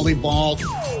the volleyball.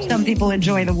 Some people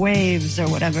enjoy the waves or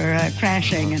whatever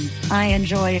crashing, and I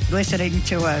enjoy listening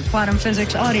to a quantum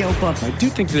physics audiobook. I do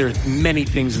think there are many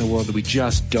things in the world that we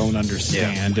just don't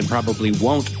understand and probably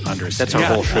won't understand. That's our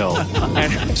whole show.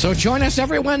 So join us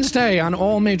every Wednesday on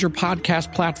all major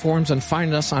podcast platforms and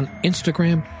find us on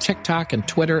Instagram, TikTok, and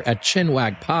Twitter at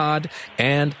ChinwagPod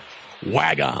and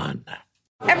Wagon.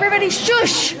 Everybody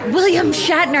shush! William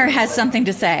Shatner has something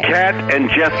to say. Cat and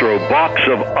Jethro, box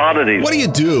of oddities. What do you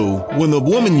do when the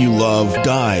woman you love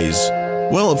dies?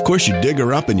 Well, of course, you dig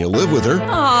her up and you live with her.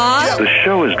 Aww. The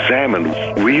show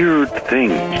examines weird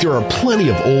things. There are plenty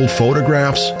of old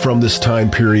photographs from this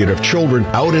time period of children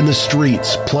out in the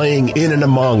streets playing in and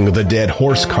among the dead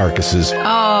horse carcasses.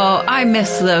 Oh, I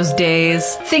miss those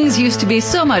days. Things used to be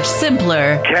so much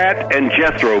simpler. Cat and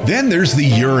Jethro. Then there's the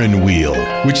urine wheel,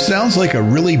 which sounds like a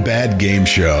really bad game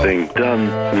show. They've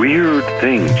done weird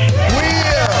things.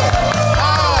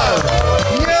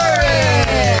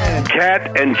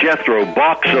 Cat and Jethro,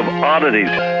 box of oddities.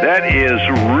 That is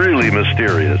really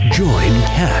mysterious. Join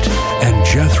Cat and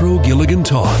Jethro Gilligan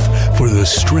Toth for the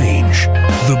strange,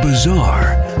 the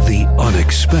bizarre, the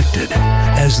unexpected,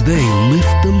 as they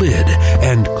lift the lid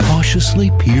and cautiously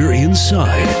peer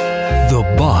inside the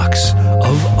Box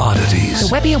of Oddities.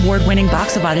 The Webby Award-winning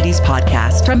Box of Oddities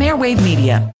podcast from Airwave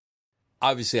Media.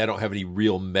 Obviously, I don't have any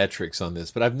real metrics on this,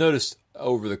 but I've noticed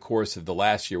over the course of the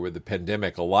last year with the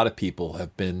pandemic, a lot of people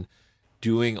have been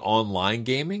doing online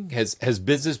gaming. Has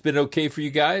business been okay for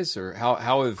you guys, or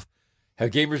how have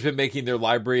gamers been making their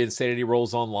Library Insanity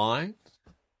rolls online?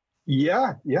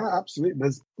 Yeah, absolutely.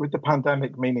 With the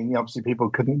pandemic, meaning obviously people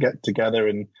couldn't get together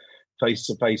and face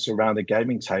to face around a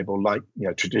gaming table like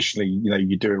traditionally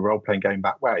you do a role playing game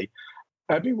that way.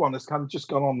 Everyone has kind of just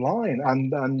gone online,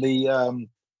 and the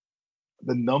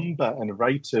number and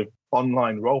rate of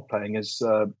online role playing has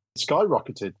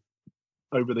skyrocketed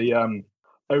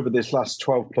over this last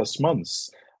 12 plus months.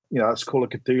 That's Call of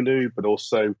Cthulhu, but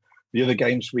also the other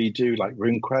games we do like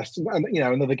RuneQuest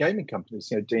and other gaming companies,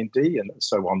 D&D and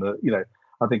so on.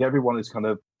 I think everyone is kind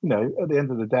of, at the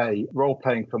end of the day, role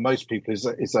playing for most people is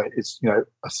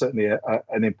certainly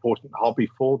an important hobby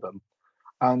for them.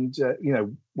 And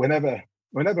whenever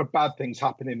bad things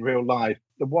happen in real life,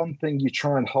 the one thing you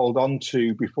try and hold on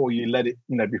to before you let it,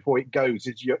 before it goes,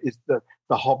 is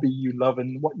the hobby you love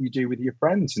and what you do with your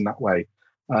friends in that way.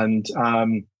 And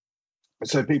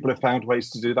so people have found ways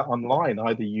to do that online,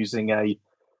 either using a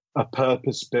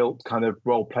purpose-built kind of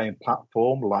role-playing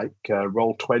platform like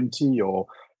Roll20 or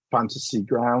Fantasy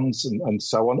Grounds and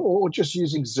so on, or just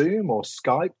using Zoom or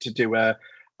Skype to do an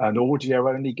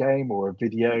audio-only game or a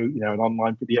video, an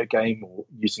online video game, or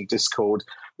using Discord.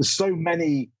 There's so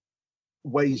many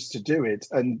ways to do it.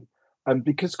 And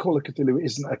because Call of Cthulhu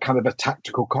isn't a kind of a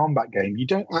tactical combat game, you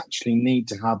don't actually need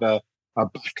to have a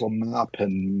battle map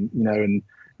and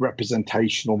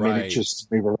representational miniatures to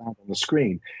move around on the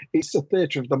screen. It's the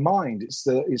theatre of the mind.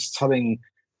 It's telling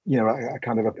a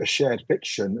kind of a shared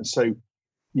fiction. And so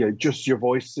just your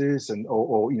voices and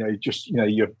or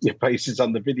your faces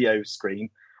on the video screen,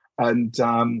 and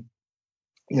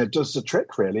does the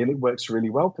trick really, and it works really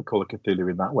well for Call of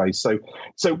Cthulhu in that way. So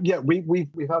yeah, we've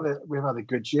had a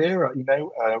good year.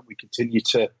 We continue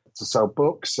to sell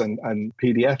books and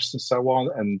PDFs and so on,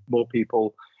 and more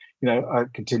people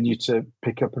continue to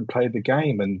pick up and play the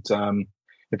game. And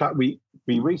in fact, we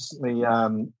recently,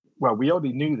 we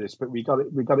already knew this, but we got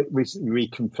it recently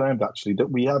reconfirmed actually,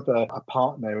 that we have a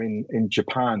partner in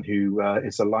Japan who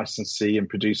is a licensee and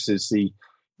produces the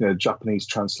Japanese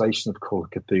translation of Call of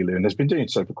Cthulhu, and has been doing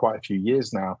so for quite a few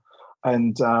years now.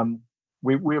 And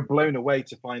we're blown away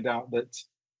to find out that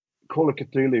Call of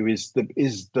Cthulhu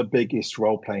is the biggest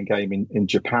role-playing game in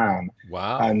Japan.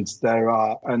 Wow.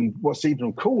 And what's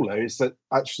even cooler is that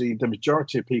actually the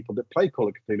majority of people that play Call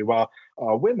of Cthulhu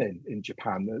are women in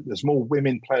Japan. There's more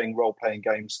women playing role-playing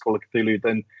games Call of Cthulhu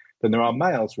than than there are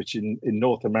males, which in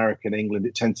North America and England,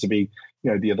 it tends to be,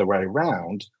 the other way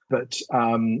around. But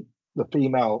the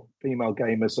female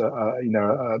gamers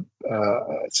are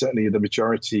certainly the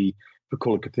majority for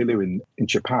Call of Cthulhu in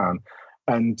Japan.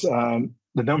 And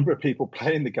the number of people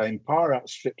playing the game far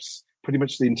outstrips pretty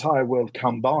much the entire world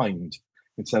combined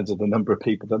in terms of the number of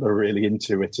people that are really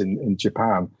into it in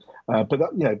Japan. But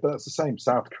that's the same.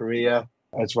 South Korea,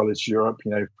 as well as Europe,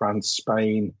 France,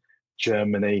 Spain,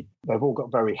 Germany, they've all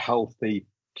got very healthy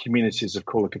communities of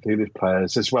Call of Cthulhu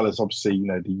players, as well as obviously,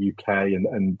 the UK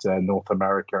and North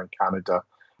America and Canada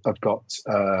have got,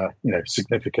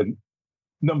 significant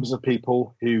numbers of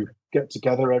people who get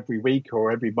together every week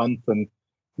or every month and,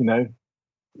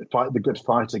 fight the good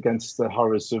fight against the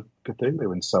horrors of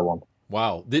Cthulhu and so on.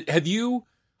 Wow. Have you,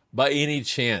 by any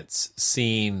chance,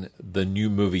 seen the new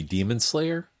movie Demon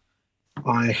Slayer?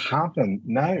 I haven't.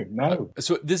 No.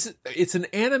 So it's an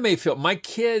anime film. My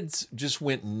kids just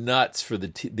went nuts for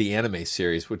the anime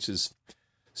series, which is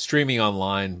streaming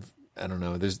online. I don't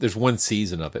know. There's one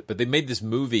season of it, but they made this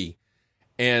movie,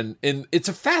 and it's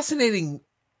a fascinating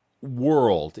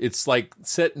world. It's like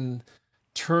set in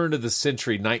turn of the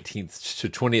century, 19th to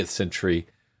 20th century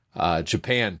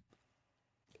Japan.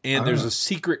 And there's a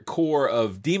secret corps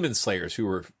of demon slayers who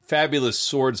are fabulous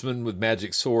swordsmen with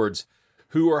magic swords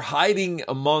who are hiding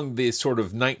among the sort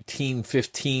of 1910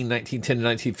 to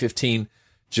 1915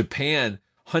 Japan,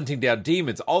 hunting down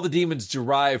demons. All the demons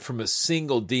derive from a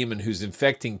single demon who's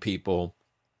infecting people.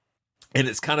 And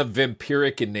it's kind of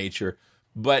vampiric in nature.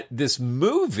 But this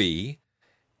movie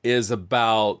is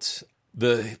about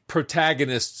the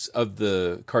protagonists of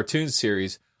the cartoon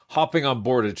series hopping on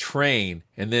board a train,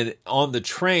 and then on the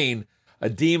train, a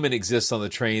demon exists on the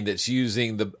train that's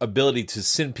using the ability to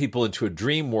send people into a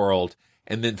dream world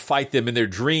and then fight them in their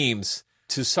dreams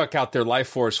to suck out their life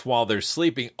force while they're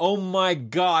sleeping. Oh my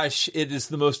gosh, it is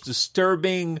the most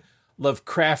disturbing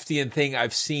Lovecraftian thing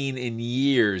I've seen in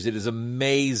years. It is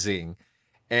amazing.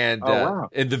 And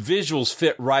and the visuals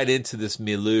fit right into this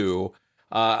milieu.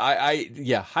 I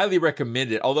highly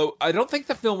recommend it. Although I don't think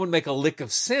the film would make a lick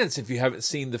of sense if you haven't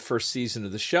seen the first season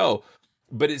of the show.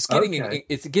 But it's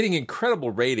getting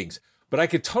incredible ratings. But I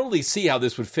could totally see how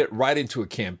this would fit right into a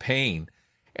campaign.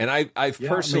 And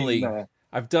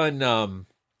I've done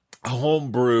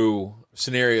homebrew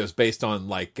scenarios based on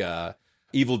like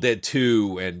Evil Dead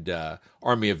 2 and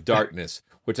Army of Darkness,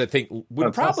 which I think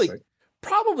would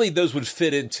probably those would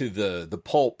fit into the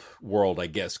pulp world, I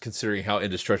guess, considering how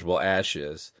indestructible Ash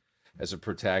is as a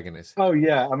protagonist. Oh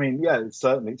yeah, I mean, yeah,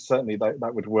 certainly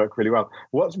that would work really well.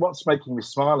 What's making me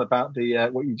smile about the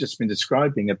what you've just been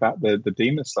describing about the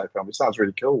Demon Slayer film? It sounds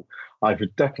really cool. I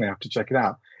would definitely have to check it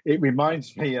out. It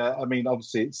reminds me. I mean,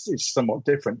 obviously it's somewhat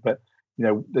different, but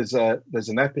there's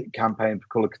an epic campaign for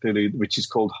Call of Cthulhu which is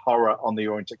called Horror on the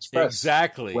Orient Express.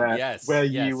 Exactly. Where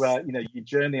you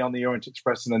journey on the Orient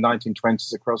Express in the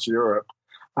 1920s across Europe,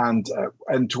 and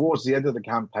towards the end of the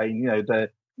campaign,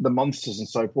 the monsters and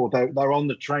so forth, they're on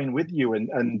the train with you,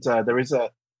 and there's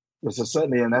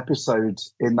certainly an episode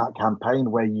in that campaign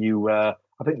where you I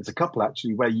think there's a couple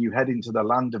actually where you head into the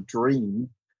land of dream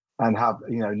and have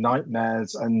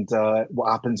nightmares, and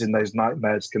what happens in those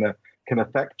nightmares can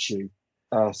affect you.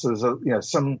 So there's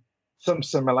some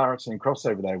similarity and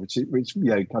crossover there, which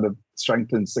kind of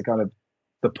strengthens the kind of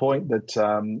the point that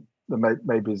there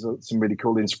maybe is some really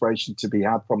cool inspiration to be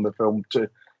had from the film to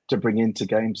bring into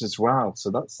games as well. So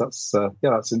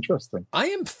that's interesting. I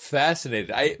am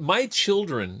fascinated. My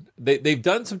children, they've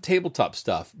done some tabletop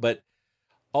stuff, but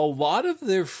a lot of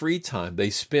their free time they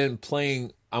spend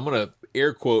playing, I'm going to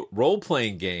air quote,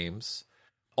 role-playing games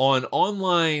on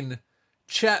online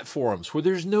chat forums where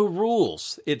there's no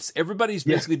rules. It's everybody's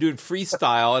basically doing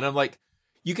freestyle, and I'm like,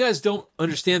 you guys don't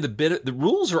understand the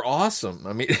rules are awesome.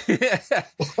 I mean,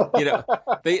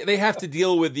 they have to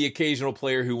deal with the occasional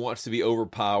player who wants to be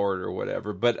overpowered or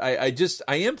whatever. But I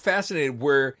am fascinated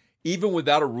where even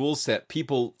without a rule set,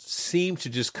 people seem to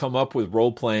just come up with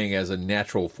role playing as a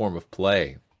natural form of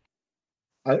play.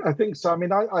 I think so. I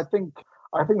mean, I think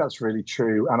that's really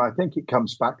true, and I think it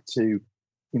comes back to,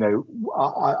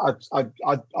 I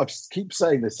keep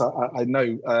saying this. I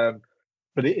know.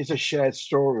 But it is a shared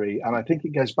story, and I think it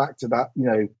goes back to that.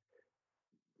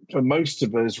 For most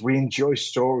of us, we enjoy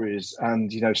stories, and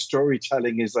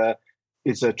storytelling is a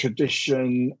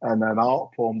tradition and an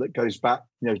art form that goes back,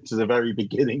 to the very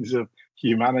beginnings of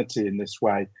humanity in this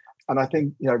way. And I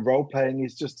think role playing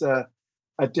is just a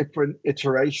different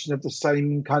iteration of the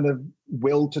same kind of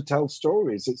will to tell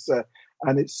stories. It's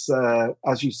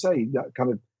as you say, that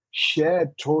kind of shared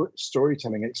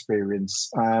storytelling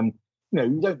experience.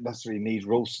 You don't necessarily need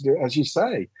rules to do it, as you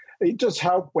say. it does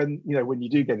help when you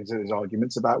do get into those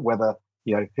arguments about whether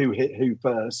who hit who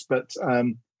first, but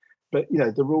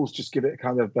the rules just give it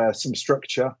kind of some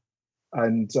structure.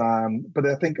 And but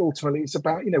I think ultimately it's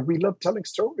about we love telling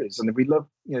stories, and we love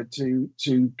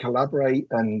to collaborate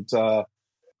and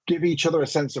give each other a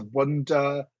sense of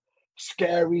wonder,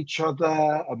 scare each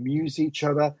other, amuse each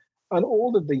other, and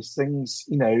all of these things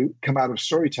come out of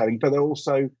storytelling. But they're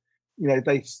also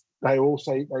they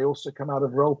also come out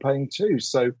of role playing too.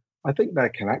 So I think they're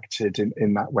connected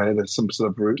in that way. There's some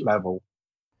sort of root level.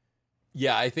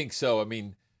 Yeah, I think so. I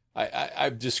mean,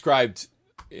 I've described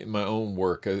in my own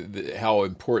work how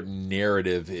important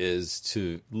narrative is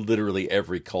to literally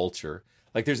every culture.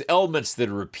 Like there's elements that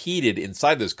are repeated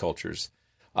inside those cultures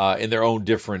in their own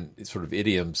different sort of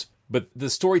idioms, but the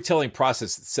storytelling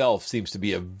process itself seems to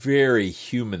be a very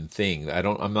human thing.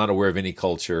 I'm not aware of any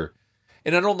culture,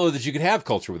 and I don't know that you can have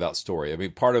culture without story. I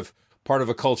mean, part of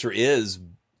a culture is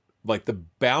like the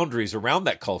boundaries around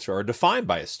that culture are defined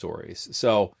by its stories.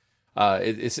 So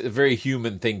it's a very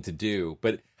human thing to do,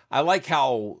 but I like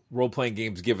how role-playing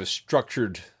games give a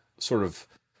structured sort of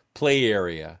play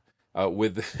area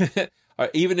with,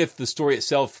 even if the story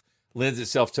itself lends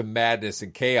itself to madness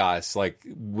and chaos, like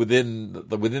within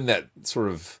that sort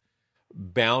of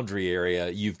boundary area,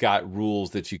 you've got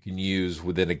rules that you can use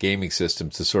within a gaming system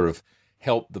to sort of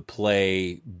help the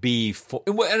play be full.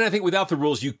 And I think without the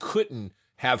rules, you couldn't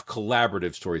have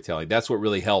collaborative storytelling. That's what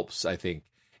really helps, I think,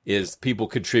 is people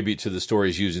contribute to the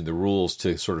stories using the rules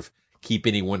to sort of keep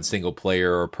any one single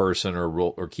player or person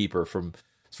or keeper from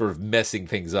sort of messing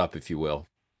things up, if you will.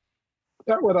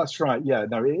 Well, that's right. Yeah,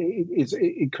 no,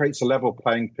 it creates a level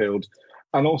playing field.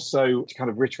 And also, to kind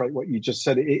of reiterate what you just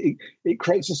said, it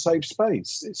creates a safe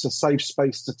space. It's a safe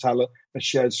space to tell a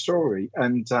shared story.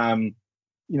 And, and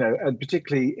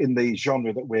particularly in the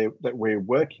genre that we're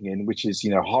working in, which is,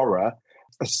 horror,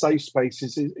 a safe space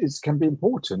can be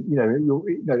important.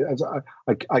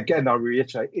 Again, I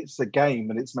reiterate, it's a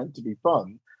game and it's meant to be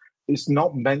fun. It's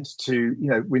not meant to,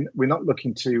 we're not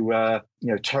looking to,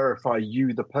 terrify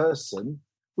you, the person.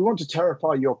 We want to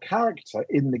terrify your character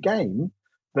in the game,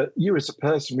 but you as a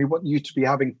person, we want you to be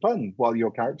having fun while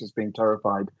your character's being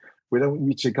terrified. We don't want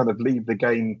you to kind of leave the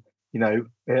game,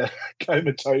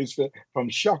 comatose from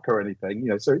shock or anything.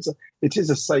 So it is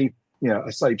a safe,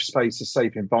 a safe space, a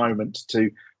safe environment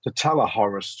to tell a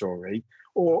horror story,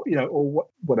 or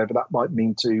whatever that might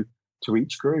mean to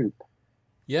each group.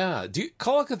 Yeah.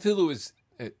 Call of Cthulhu is,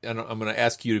 and I'm going to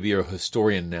ask you to be a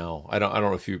historian now. I don't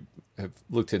know if you have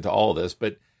looked into all of this,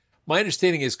 but my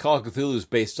understanding is Call of Cthulhu is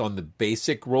based on the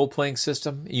basic role-playing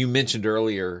system. You mentioned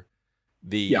earlier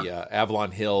the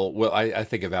Avalon Hill. Well, I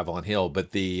think of Avalon Hill,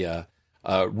 but the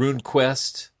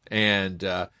RuneQuest, and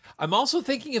I'm also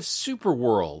thinking of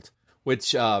Superworld,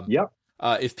 which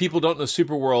if people don't know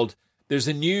Superworld, there's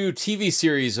a new TV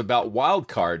series about wild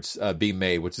cards being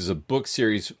made, which is a book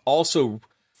series also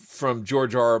from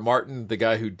George R.R. Martin, the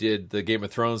guy who did the Game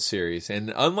of Thrones series.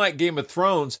 And unlike Game of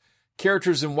Thrones,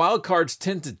 characters in wild cards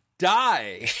tend to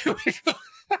die.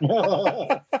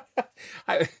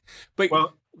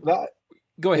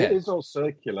 Go ahead. It is all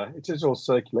circular.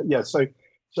 Yeah. So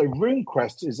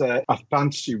RuneQuest is a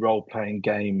fantasy role-playing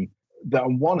game that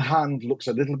on one hand looks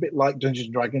a little bit like Dungeons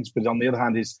and Dragons, but on the other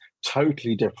hand is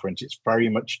totally different. It's very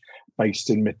much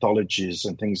based in mythologies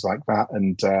and things like that,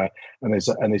 and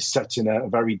is set in a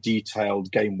very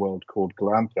detailed game world called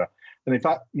Galantha. And in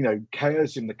fact,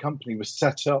 Chaosium, the company, was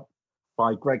set up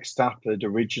by Greg Stafford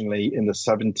originally in the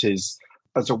 70s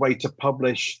as a way to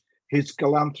publish his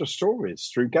Galantha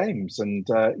stories through games. And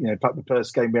in fact, the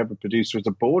first game we ever produced was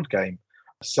a board game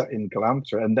set in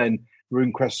Galantha, and then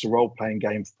RuneQuest, a role-playing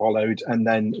game, followed. And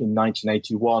then in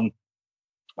 1981,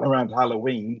 around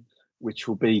Halloween, which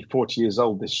will be 40 years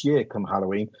old this year come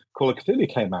Halloween, Call of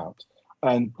Cthulhu came out.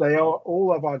 And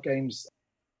all of our games,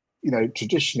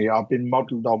 traditionally have been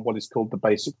modeled on what is called the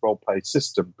basic role-play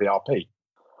system, BRP.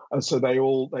 And so they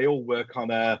all work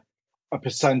on a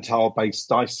percentile-based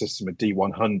dice system, a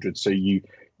D100. So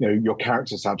your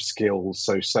characters have skills.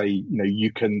 So say,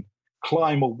 you can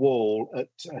climb a wall at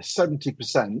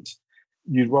 70%,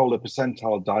 you'd roll a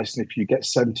percentile dice, and if you get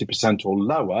 70% or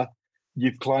lower,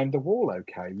 you've climbed the wall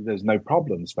okay. There's no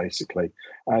problems, basically.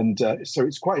 And so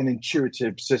it's quite an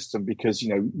intuitive system because,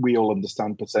 we all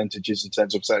understand percentages in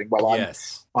terms of saying, well,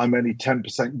 I'm only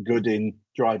 10% good in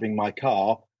driving my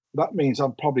car. That means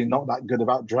I'm probably not that good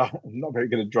about not very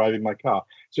good at driving my car.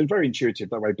 So it's very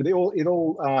intuitive that way. But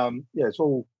it's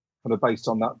all kind of based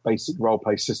on that basic role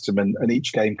play system, and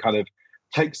each game kind of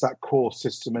takes that core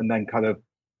system and then kind of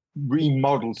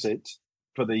remodels it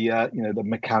for the the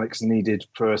mechanics needed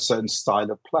for a certain style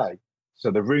of play. So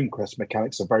the RuneQuest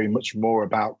mechanics are very much more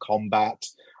about combat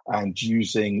and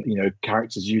using,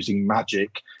 characters using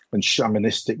magic and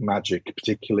shamanistic magic,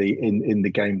 particularly in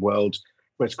the game world.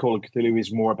 Whereas Call of Cthulhu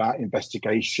is more about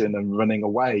investigation and running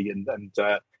away and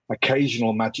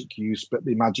occasional magic use, but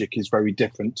the magic is very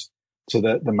different to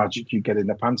the magic you get in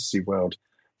the fantasy world.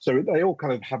 So they all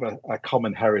kind of have a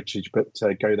common heritage, but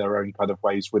go their own kind of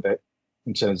ways with it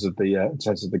in terms of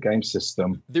the game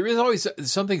system. There is always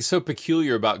something so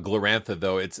peculiar about Glorantha,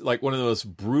 though. It's like one of the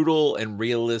most brutal and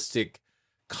realistic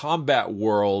combat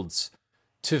worlds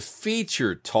to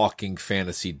feature talking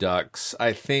fantasy ducks,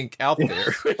 I think, out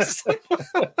there.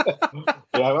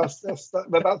 Yeah, that's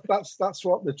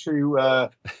what the true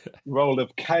role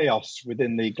of chaos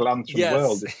within the Glantran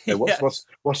world is.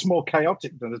 What's more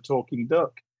chaotic than a talking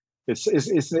duck? It's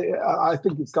I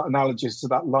think it's got analogies to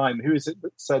that line. Who is it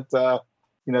that said,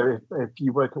 if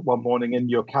you woke up one morning and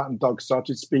your cat and dog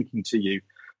started speaking to you,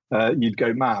 you'd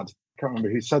go mad. I can't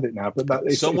remember who said it now,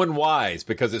 but someone wise,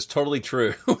 because it's totally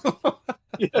true.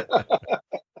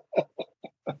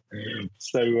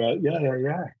 So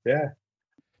yeah.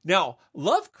 Now,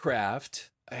 Lovecraft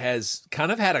has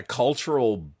kind of had a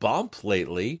cultural bump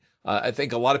lately. I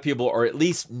think a lot of people are at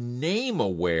least name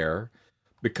aware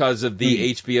because of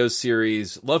the HBO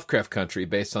series Lovecraft Country,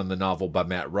 based on the novel by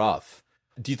Matt Ruff.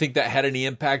 Do you think that had any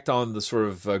impact on the sort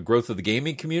of growth of the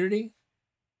gaming community?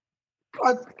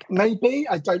 Maybe.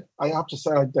 I have to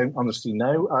say I don't honestly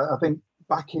know. I think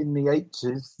back in the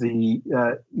 80s,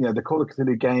 the Call of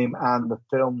Cthulhu game and the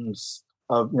films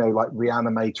of like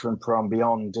Reanimator and From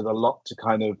Beyond did a lot to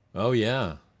kind of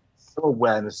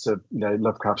awareness of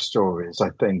Lovecraft stories.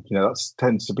 I think that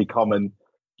tends to be common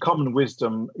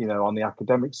wisdom on the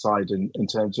academic side in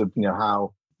terms of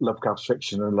how Lovecraft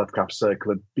fiction and Lovecraft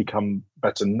Circle have become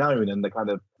better known, and the kind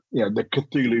of the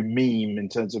Cthulhu meme in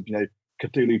terms of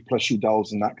Cthulhu plushie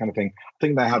dolls and that kind of thing. I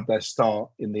think they had their start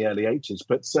in the early 80s,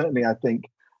 but certainly I think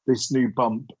this new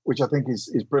bump, which I think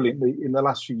is brilliant, in the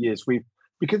last few years, we've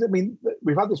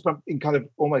had this bump in kind of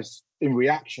almost in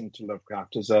reaction to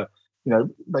Lovecraft as a,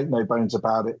 make no bones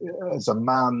about it, as a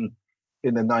man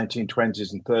in the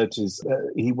 1920s and 30s.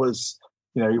 He was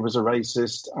a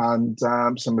racist, and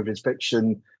some of his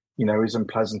fiction, is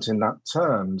unpleasant in that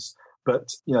terms. But,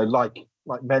 like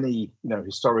many,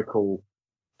 historical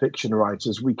fiction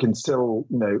writers, we can still,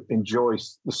 enjoy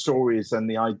the stories and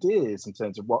the ideas in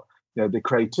terms of what, the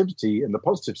creativity and the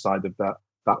positive side of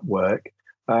that work,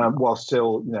 while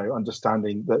still,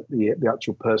 understanding that the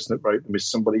actual person that wrote them is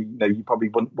somebody, you probably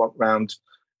wouldn't want round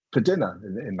for dinner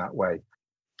in that way.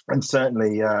 And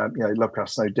certainly,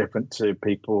 Lovecraft's no different to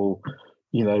people,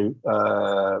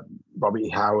 Robert E.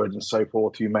 Howard and so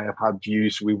forth, who may have had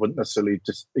views we wouldn't necessarily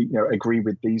just, agree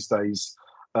with these days,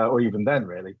 or even then,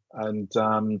 really. And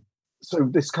so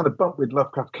this kind of bump with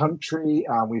Lovecraft Country,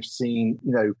 and we've seen,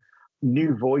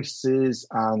 new voices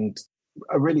and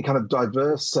a really kind of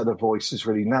diverse set of voices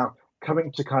really now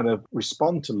coming to kind of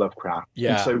respond to Lovecraft.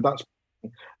 Yeah. And so that's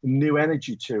new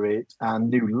energy to it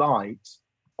and new light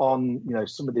on,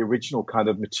 some of the original kind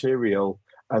of material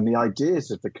and the ideas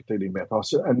of the Cthulhu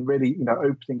mythos, and really,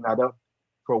 opening that up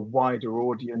for a wider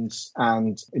audience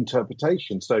and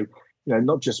interpretation. So,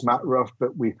 not just Matt Ruff,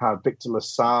 but we've had Victor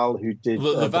LaSalle, who did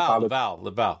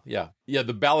LaValle, yeah,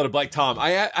 the Ballad of Black Tom.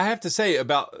 I have to say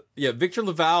about Victor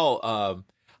LaValle.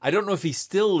 I don't know if he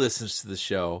still listens to the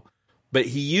show, but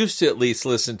he used to at least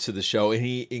listen to the show, and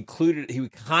he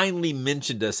kindly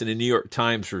mentioned us in a New York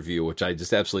Times review, which I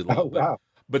just absolutely love. Oh, wow.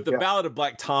 But the Ballad of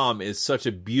Black Tom is such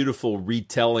a beautiful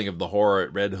retelling of the horror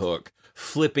at Red Hook,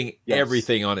 flipping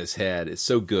everything on its head. It's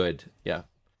so good. Yeah.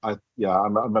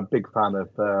 I'm a big fan of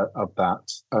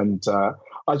that, and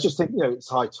I just think it's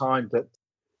high time that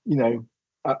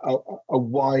a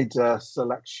wider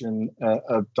selection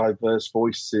of diverse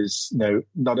voices,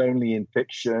 not only in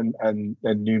fiction and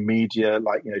new media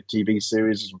like TV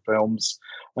series and films,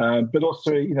 but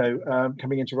also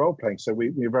coming into role playing. So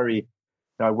we're very,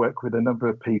 I work with a number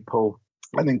of people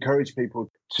and encourage people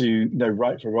to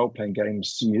write for role playing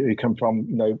games who come from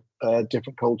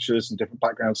different cultures and different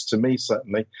backgrounds to me,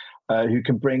 certainly, who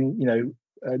can bring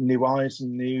new eyes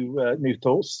and new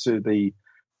thoughts to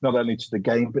not only to the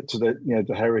game but to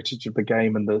the heritage of the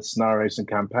game and the scenarios and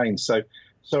campaigns. So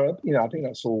I think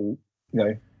that's all.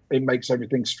 It makes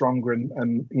everything stronger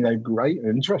and great and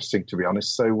interesting, to be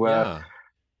honest. So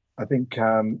I think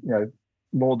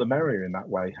more the merrier in that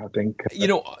way, I think.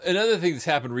 Another thing that's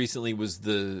happened recently was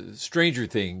the Stranger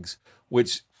Things,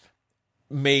 which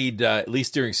made, at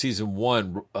least during season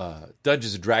 1,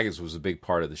 Dungeons & Dragons was a big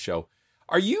part of the show.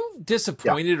 Are you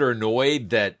disappointed or annoyed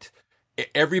that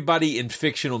everybody in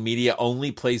fictional media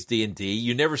only plays D&D.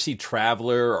 You never see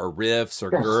Traveller or Rifts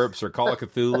or GURPS or Call of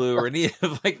Cthulhu or any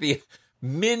of like the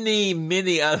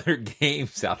many other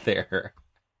games out there.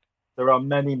 There are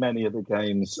many other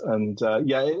games, and I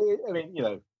mean, you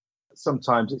know,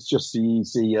 sometimes it's just the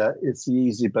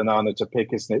easy banana to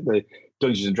pick, isn't it? The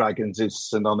Dungeons and Dragons is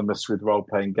synonymous with role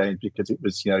playing games because it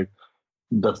was, you know,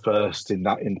 the first in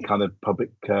kind of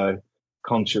public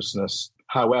consciousness.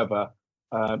 However,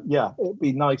 it'd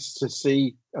be nice to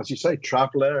see, as you say,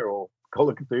 Traveller or Call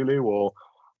of Cthulhu or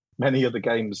many other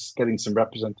games getting some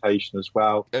representation as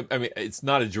well. I mean, it's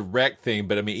not a direct thing,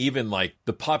 but I mean, even like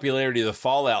the popularity of the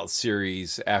Fallout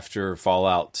series after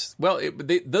Fallout, well,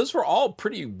 those were all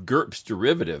pretty GURPS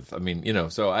derivative. I mean, you know,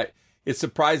 so it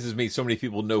surprises me so many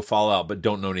people know Fallout but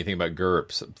don't know anything about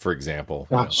GURPS, for example.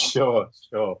 Sure.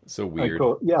 So weird.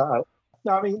 Yeah.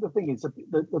 No, I mean, the thing is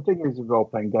with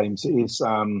role-playing games is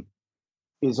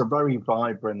a very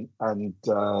vibrant and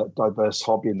diverse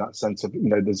hobby in that sense of, you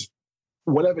know, there's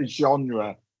whatever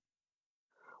genre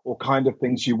or kind of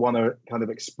things you want to kind of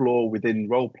explore within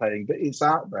role-playing, that it's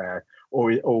out there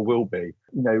or will be,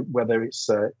 you know, whether it's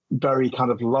very kind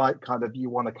of light, kind of you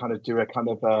want to kind of do a kind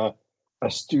of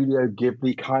a Studio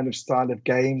Ghibli kind of style of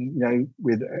game, you know,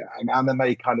 with an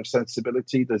anime kind of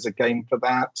sensibility. There's a game for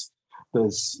that.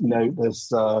 There's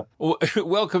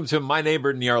welcome to My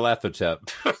Neighbor Nyarlathotep.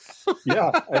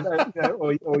 Yeah, and, you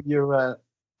know, or you're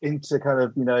into kind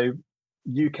of, you know,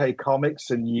 UK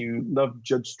comics and you love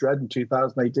Judge Dredd in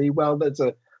 2000 AD. Well, there's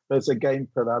a game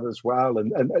for that as well,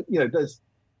 and you know,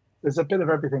 there's a bit of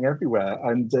everything everywhere,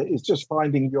 and it's just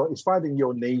finding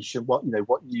your niche and what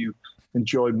you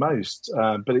enjoy most.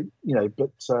 But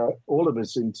all of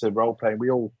us into role playing,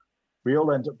 we all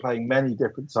end up playing many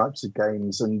different types of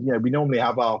games, and you know, we normally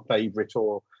have our favorite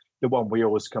or the one we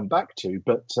always come back to,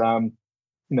 but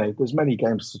you know, there's many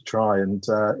games to try, and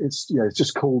it's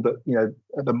just cool that, you know,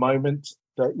 at the moment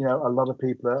that, you know, a lot of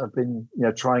people have been, you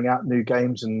know, trying out new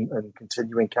games and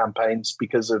continuing campaigns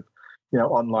because of, you know,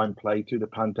 online play through the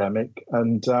pandemic,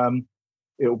 and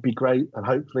it'll be great, and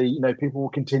hopefully, you know, people will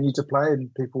continue to play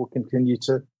and people will continue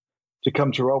to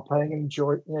come to role playing and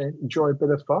enjoy a bit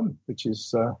of fun, which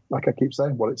is like I keep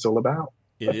saying, what it's all about.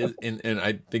 It is, and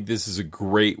I think this is a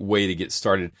great way to get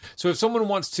started. So if someone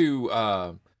wants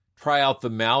to try out the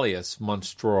Malleus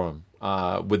Monstrum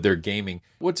with their gaming,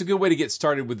 what's a good way to get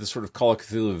started with the sort of Call of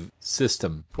Cthulhu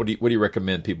system? What do you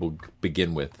recommend people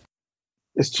begin with?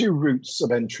 There's two routes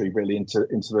of entry really into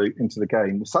the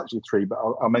game. There's actually three, but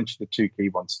I'll mention the two key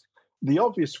ones. The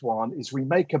obvious one is we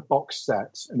make a box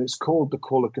set, and it's called the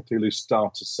Call of Cthulhu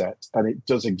Starter Set, and it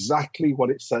does exactly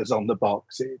what it says on the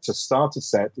box. It's a starter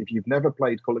set. If you've never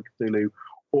played Call of Cthulhu,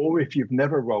 or if you've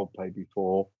never role-played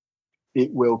before,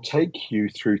 it will take you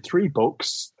through 3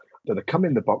 books that come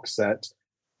in the box set,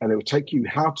 and it will take you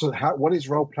what is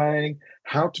role-playing,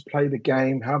 how to play the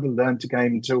game, how to learn to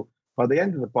game, until by the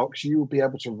end of the box, you will be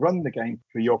able to run the game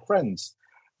for your friends.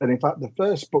 And in fact, the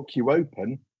first book you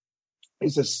open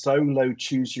is a solo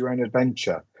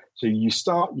choose-your-own-adventure. So you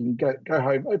can go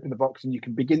home, open the box, and you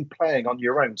can begin playing on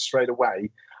your own straight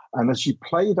away. And as you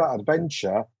play that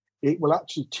adventure, it will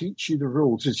actually teach you the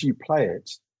rules as you play it.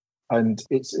 And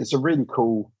it's a really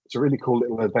cool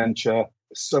little adventure.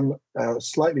 Some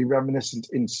slightly reminiscent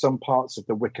in some parts of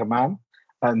the Wicker Man,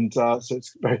 and so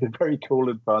it's very, very cool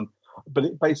and fun. But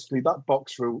that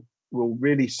box will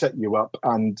really set you up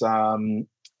and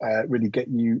really get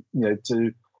you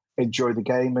to enjoy the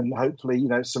game, and hopefully, you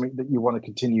know, something that you want to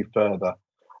continue further.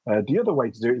 The other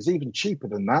way to do it is even cheaper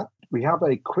than that. We have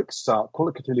a quick start, Call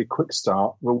of Cthulhu Quick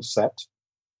Start rule set,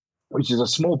 which is a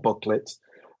small booklet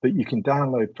that you can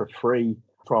download for free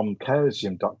from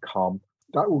chaosium.com.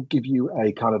 That will give you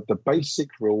a kind of the basic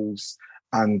rules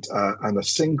and a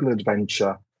single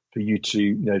adventure for you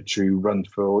to run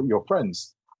for your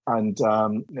friends. And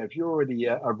if you're already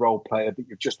a role player but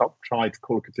you've just not tried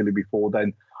Call of Cthulhu before,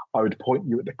 then I would point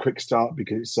you at the Quick Start,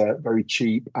 because it's very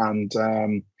cheap and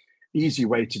easy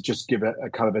way to just give a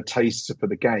kind of a taste for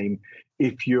the game.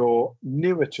 If you're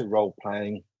newer to role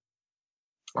playing,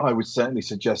 I would certainly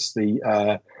suggest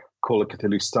the Call of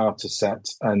Cthulhu Starter Set,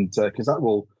 and because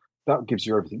that gives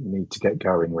you everything you need to get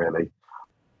going, really.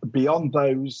 Beyond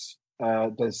those,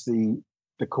 there's the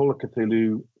Call of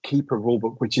Cthulhu Keeper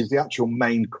rulebook, which is the actual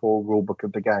main core rulebook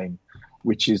of the game,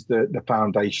 which is the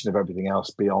foundation of everything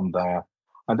else beyond there.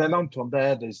 And then on from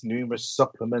there, there's numerous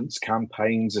supplements,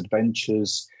 campaigns,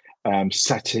 adventures,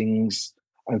 settings,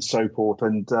 and so forth.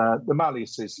 And the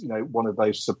Malleus is, you know, one of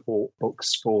those support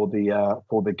books for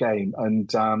the game, and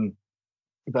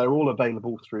they're all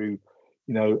available through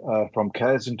from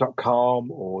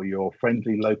chaosium.com or your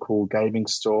friendly local gaming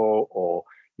store or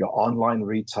your online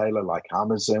retailer like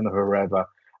Amazon or wherever,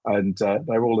 and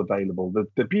they're all available.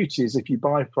 The beauty is if you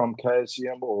buy from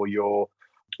Chaosium or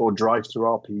Drive Through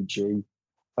RPG,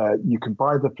 you can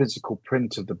buy the physical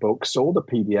print of the books or the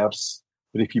PDFs,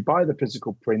 but if you buy the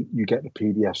physical print, you get the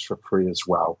PDFs for free as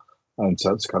well. And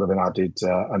so it's kind of an added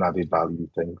value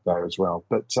thing there as well.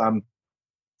 But,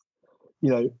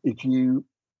 if you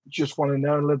just want to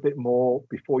know a little bit more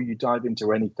before you dive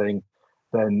into anything,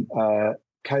 then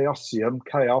Chaosium,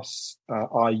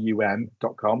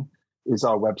 IUM.com is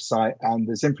our website. And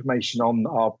there's information on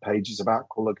our pages about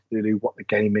Call of Cthulhu, what the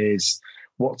game is,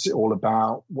 what's it all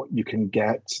about, what you can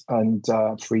get, and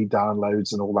free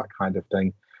downloads and all that kind of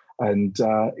thing. And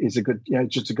is a good,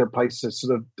 just a good place to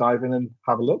sort of dive in and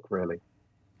have a look, really.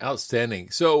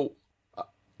 Outstanding. So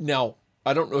now,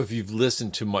 I don't know if you've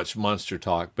listened to much Monster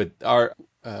Talk, but our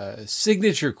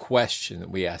signature question that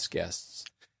we ask guests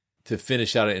to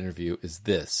finish out an interview is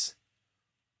this: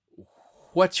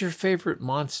 what's your favorite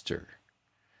monster?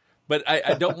 But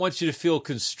I don't want you to feel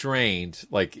constrained,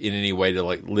 like in any way, to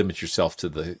like limit yourself to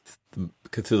the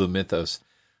Cthulhu mythos.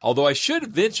 Although I should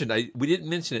have mentioned, we didn't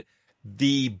mention it.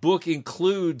 The book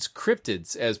includes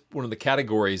cryptids as one of the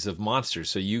categories of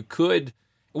monsters. So you could,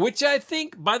 which I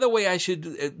think, by the way, I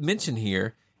should mention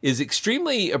here, is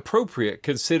extremely appropriate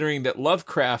considering that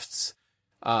Lovecraft's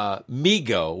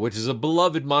Migo, which is a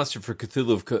beloved monster for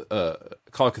Call of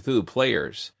Cthulhu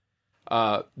players,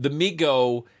 the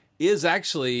Migo is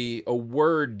actually a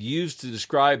word used to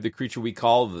describe the creature we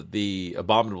call the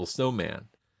abominable snowman,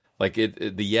 like the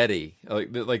Yeti.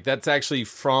 Like that's actually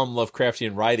from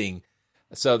Lovecraftian writing.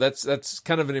 So that's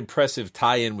kind of an impressive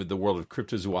tie-in with the world of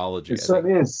cryptozoology. It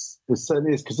certainly is. It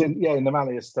certainly is, because in the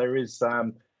Malleus there is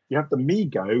you have the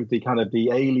Migo, the kind of the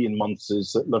alien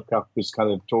monsters that Lovecraft was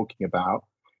kind of talking about,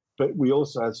 but we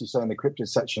also, as you say in the cryptid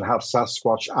section, have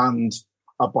Sasquatch and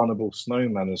abominable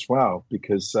snowman as well,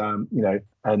 because we have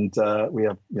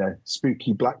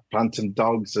spooky black phantom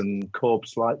dogs and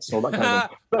corpse lights and all that kind of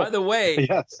thing. By the way,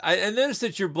 yes. I noticed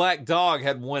that your black dog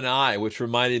had one eye, which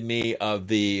reminded me of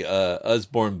the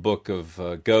Usborne Book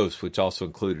of Ghosts, which also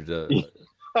included a.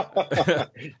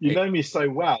 You know me so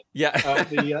well. Yeah.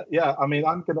 I mean,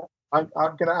 I'm gonna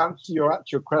answer your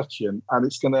actual question, and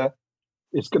it's gonna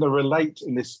relate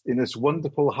in this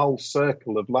wonderful whole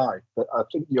circle of life that I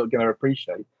think you're going to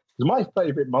appreciate. Because my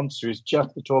favourite monster is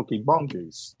Jeff the Talking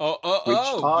Mongoose, I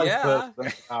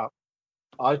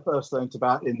first learned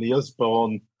about in the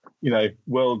Usborne,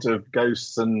 world of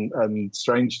ghosts and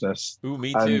strangeness. Ooh,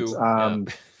 me too.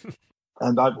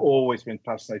 And I've always been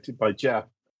fascinated by Jeff,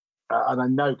 and I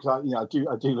know because I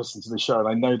do listen to the show, and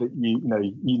I know that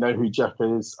you know who Jeff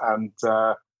is, and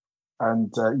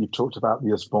you've talked about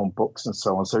the Usborne books and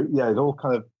so on. So, it all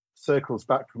kind of circles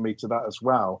back for me to that as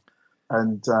well.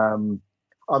 And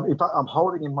in fact, I'm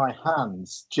holding in my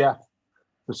hands, Jeff,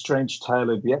 The Strange Tale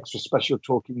of the Extra Special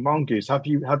Talking Mongoose. Have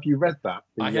you read that?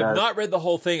 I have not read the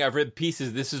whole thing. I've read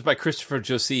pieces. This is by Christopher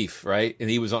Joseph, right? And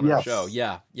he was on our show.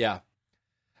 Yeah.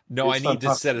 No, I need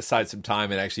to set aside some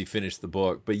time and actually finish the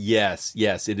book. But yes,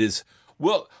 it is.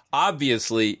 Well,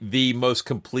 obviously, the most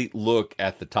complete look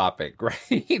at the topic,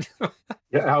 right?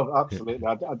 Yeah, absolutely.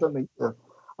 I don't think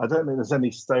there's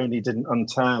any stone he didn't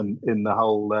unturn in the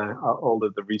whole all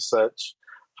of the research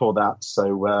for that.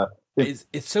 So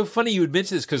it's so funny you would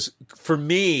mention this, because for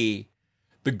me,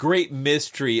 the great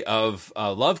mystery of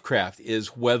Lovecraft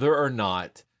is whether or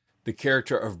not the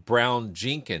character of Brown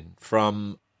Jenkin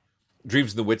from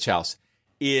Dreams in the Witch House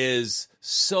is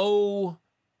so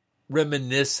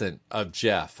reminiscent of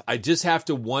Jeff. I just have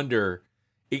to wonder,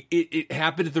 it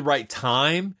happened at the right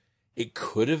time. It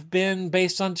could have been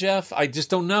based on Jeff. I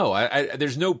just don't know.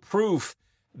 There's no proof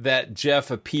that Jeff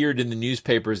appeared in the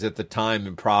newspapers at the time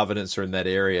in Providence or in that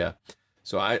area.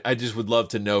 So I just would love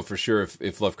to know for sure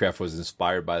if Lovecraft was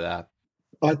inspired by that.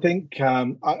 I think,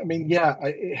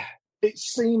 it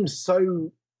seems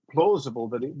so plausible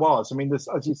that it was. I mean, as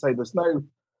you say, there's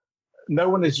no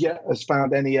one as yet has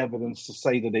found any evidence to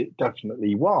say that it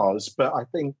definitely was, but I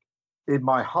think in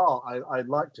my heart, I'd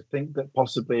like to think that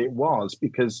possibly it was,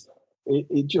 because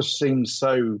it just seems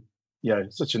so,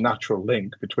 such a natural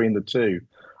link between the two.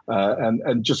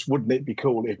 And just wouldn't it be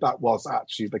cool if that was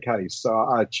actually the case? So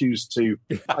I choose to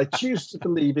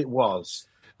believe it was.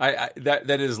 That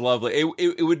is lovely.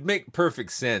 It would make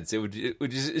perfect sense.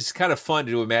 It's kind of fun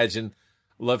to imagine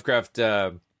Lovecraft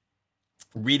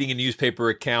reading a newspaper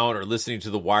account or listening to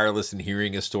the wireless and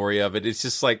hearing a story of it. It's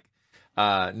just like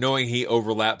knowing he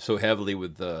overlapped so heavily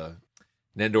with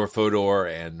Nandor Fodor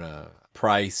and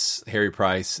Harry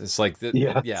Price. It's like,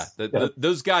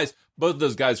 those guys. both of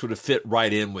those guys would have fit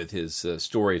right in with his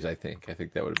stories. I think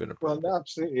that would have been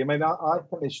absolutely. I mean, I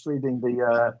finished reading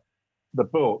the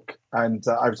book, and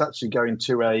I was actually going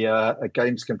to a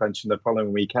games convention the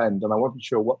following weekend, and I wasn't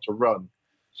sure what to run,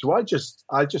 so I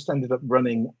just ended up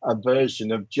running a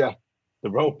version of Jeff, the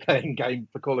role-playing game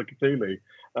for Call of Cthulhu,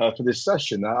 for this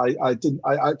session. I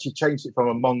actually changed it from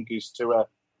a mongoose to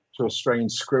a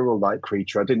strange squirrel-like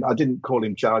creature. I didn't call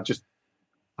him Jeff.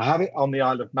 I have it on the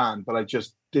Isle of Man, but I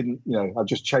just didn't. I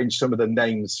just changed some of the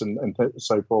names and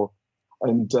so forth.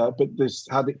 And but this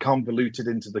had it convoluted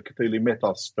into the Cthulhu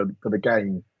mythos for the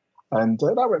game, and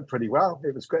that went pretty well.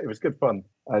 It was great. It was good fun,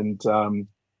 and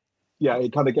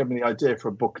it kind of gave me the idea for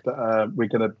a book that we're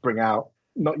going to bring out.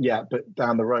 Not yet, but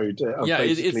down the road.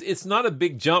 It's not a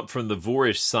big jump from the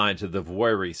Voorish sign to the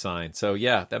Voiri sign. So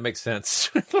yeah, that makes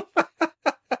sense.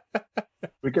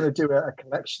 We're going to do a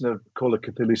collection of Call of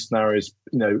Cthulhu scenarios,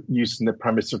 using the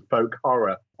premise of folk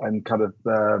horror and kind of,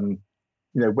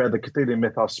 where the Cthulhu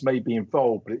mythos may be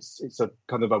involved, but it's a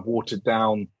kind of a watered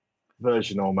down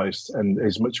version almost, and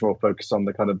is much more focused on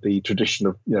the kind of the tradition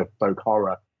of, folk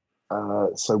horror.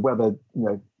 So whether,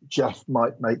 Jeff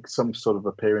might make some sort of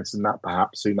appearance in that,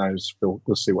 perhaps, who knows?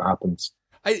 We'll see what happens.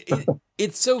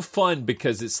 It's so fun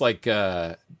because it's like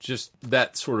just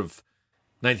that sort of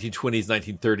 1920s,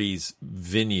 1930s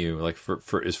venue, like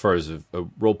for as far as a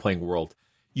role-playing world.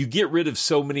 You get rid of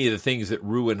so many of the things that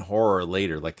ruin horror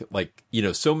later. Like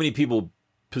so many people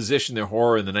position their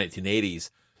horror in the 1980s,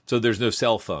 so there's no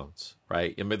cell phones,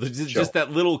 right? I mean, just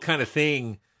that little kind of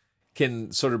thing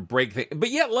can sort of break things.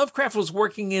 But yet Lovecraft was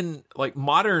working in like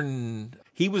modern.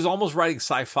 He was almost writing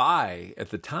sci-fi at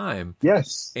the time.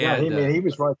 Yes, and, he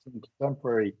was writing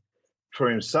contemporary for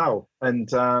himself. And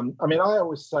I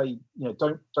always say,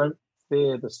 don't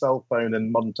fear the cell phone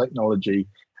and modern technology.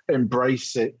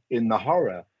 Embrace it in the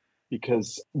horror,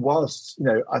 because whilst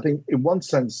I think in one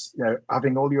sense,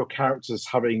 having all your characters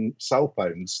having cell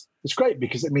phones, it's great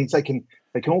because it means they can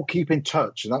all keep in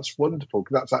touch, and that's wonderful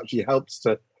because that actually helps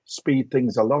to speed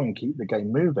things along and keep the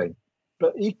game moving.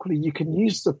 But equally, you can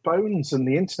use the phones and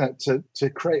the internet to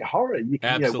create horror. You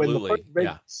can, absolutely, when the phone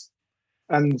rings,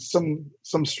 and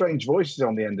some strange voices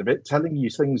on the end of it telling you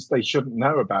things they shouldn't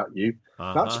know about you.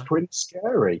 That's pretty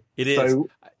scary. It is.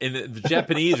 And the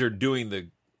Japanese are doing the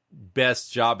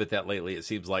best job at that lately, it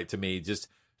seems like to me. Just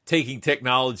taking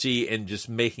technology and just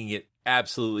making it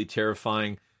absolutely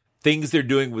terrifying. Things they're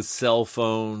doing with cell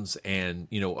phones, and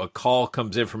a call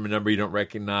comes in from a number you don't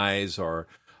recognize, or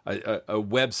a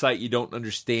website you don't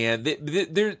understand.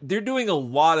 They're doing a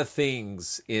lot of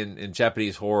things in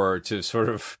Japanese horror to sort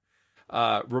of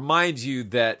remind you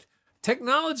that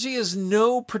technology is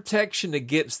no protection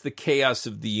against the chaos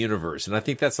of the universe. And I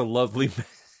think that's a lovely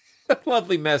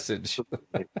message.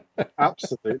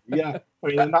 Absolutely. Yeah.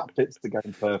 And that fits the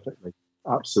game perfectly.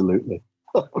 Absolutely.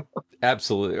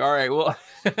 Absolutely. All right. Well,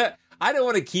 I don't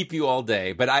want to keep you all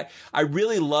day, but I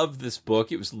really loved this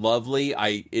book. It was lovely.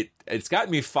 It's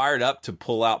gotten me fired up to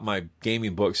pull out my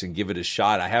gaming books and give it a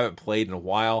shot. I haven't played in a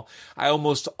while. I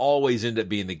almost always end up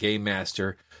being the game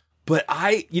master. But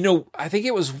I think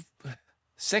it was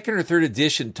second or third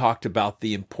edition talked about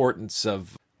the importance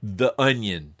of the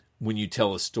onion when you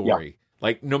tell a story. Yeah.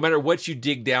 Like, no matter what you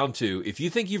dig down to, if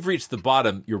you think you've reached the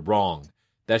bottom, you're wrong.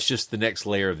 That's just the next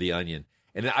layer of the onion.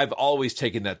 And I've always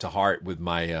taken that to heart with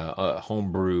my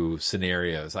homebrew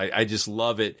scenarios. I just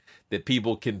love it that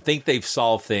people can think they've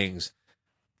solved things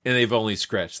and they've only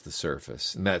scratched the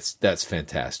surface. And that's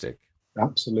fantastic.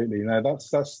 Absolutely. No,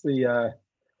 that's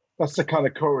the kind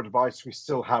of core advice we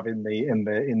still have in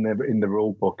the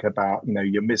rule book about,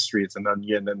 your mystery is an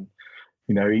onion, and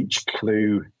each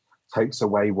clue takes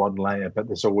away one layer, but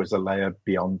there's always a layer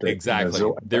beyond it. Exactly.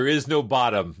 There is no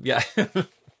bottom. Yeah.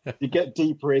 You get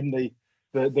deeper in the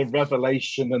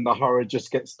revelation, and the horror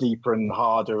just gets deeper and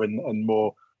harder and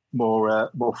more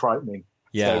frightening.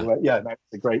 Yeah. So,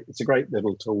 it's a great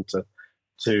little tool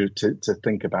to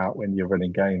think about when you're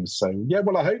running games. So yeah,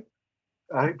 well, I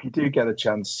hope you do get a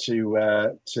chance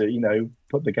to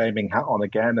put the gaming hat on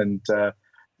again, and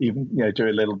even do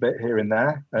a little bit here and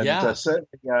there. And certainly,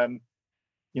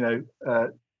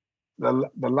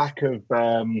 the lack of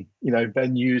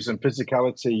venues and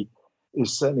physicality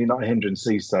is certainly not a hindrance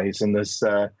these days. And there's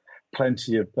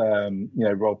plenty of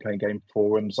role playing game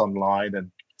forums online,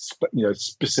 and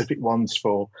specific ones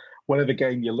for whatever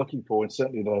game you're looking for, and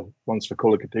certainly the ones for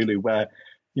Call of Cthulhu, where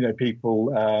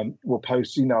people will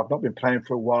post, I've not been playing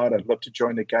for a while, I'd love to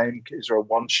join the game. Is there a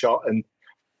one shot? And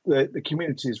the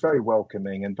community is very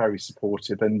welcoming and very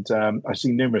supportive. And I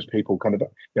see numerous people kind of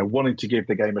wanting to give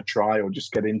the game a try or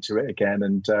just get into it again,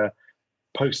 and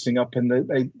posting up, and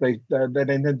they're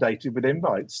inundated with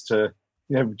invites to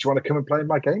do you want to come and play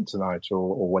my game tonight,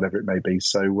 or whatever it may be.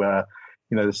 So,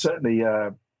 there's certainly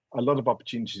a lot of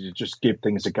opportunity to just give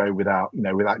things a go without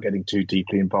getting too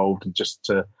deeply involved, and just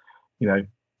to,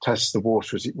 test the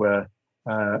water, as it were.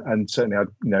 And certainly, I'd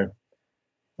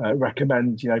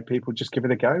recommend people just give it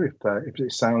a go if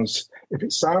it sounds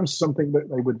something that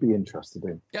they would be interested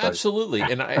in. Yeah, absolutely.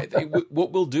 And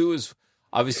what we'll do is,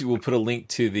 obviously, we'll put a link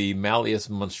to the Malleus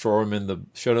Monstrorum in the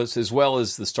show notes, as well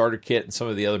as the starter kit and some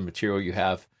of the other material you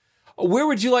have. Where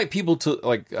would you like people to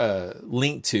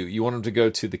link to? You want them to go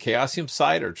to the Chaosium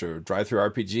site, or to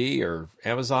DriveThruRPG, or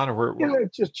Amazon, or where?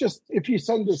 Just if you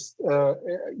send us,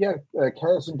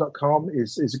 Chaosium.com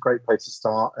is a great place to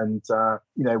start. And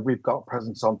we've got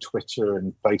presence on Twitter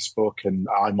and Facebook, and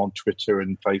I'm on Twitter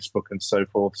and Facebook and so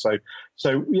forth.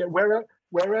 So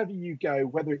wherever you go,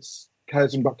 whether it's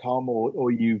Chaosium.com or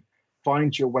you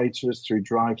find your way to us through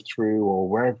DriveThru or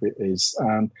wherever it is.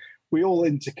 We all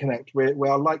interconnect. We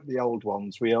are like the old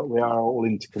ones. We are all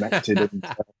interconnected, and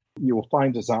you will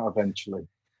find us out eventually.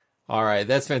 All right,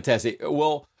 that's fantastic.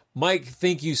 Well, Mike,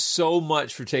 thank you so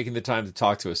much for taking the time to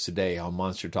talk to us today on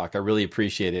Monster Talk. I really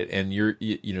appreciate it. And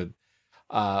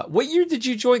what year did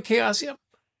you join Chaosium?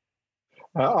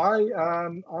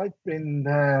 I've been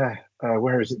there.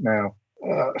 Where is it now?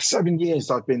 7 years.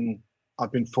 I've been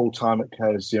full time at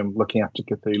Chaosium, looking after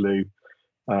Cthulhu.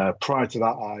 Prior to that,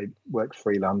 I worked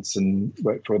freelance and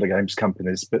worked for other games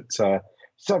companies. But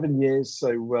 7 years,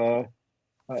 so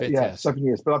 7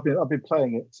 years. But I've been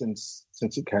playing it since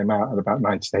it came out in about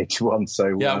 1981.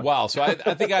 So wow. So I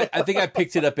think I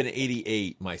picked it up in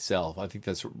 '88 myself. I think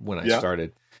that's when I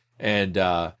started. And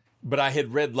but I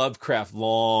had read Lovecraft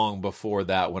long before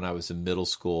that, when I was in middle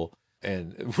school,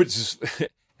 and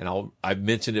I've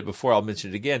mentioned it before. I'll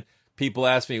mention it again. People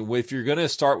ask me, well, if you're going to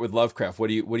start with Lovecraft, what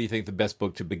do you think the best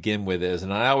book to begin with is?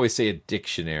 And I always say a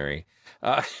dictionary.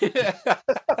 But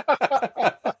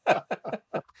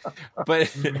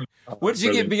once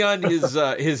you get beyond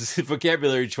his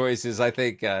vocabulary choices, I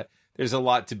think there's a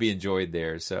lot to be enjoyed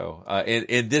there. So,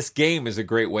 and this game is a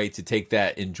great way to take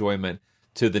that enjoyment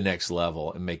to the next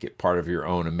level and make it part of your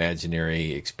own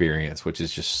imaginary experience, which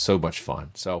is just so much fun.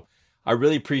 So I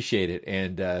really appreciate it,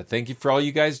 and thank you for all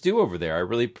you guys do over there.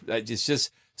 It's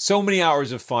just so many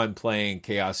hours of fun playing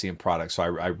Chaosium products. So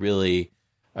I really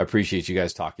appreciate you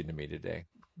guys talking to me today.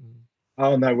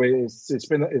 Oh no, it's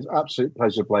been an absolute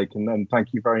pleasure, Blake, and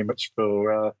thank you very much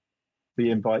for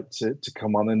the invite to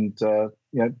come on and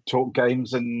talk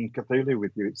games and Cthulhu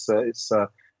with you. It's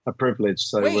a privilege.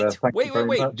 So thank you very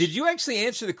much. Did you actually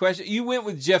answer the question? You went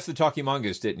with Jeff the Talking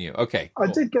Mongoose, didn't you? Okay, cool.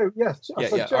 I did go. Yes.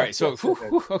 Yeah. All right. So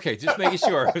okay, just making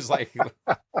sure. I was like,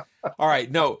 all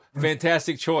right. No,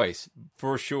 fantastic choice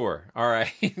for sure. All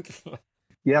right.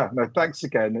 Yeah. No. Thanks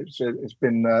again. It's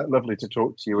been lovely to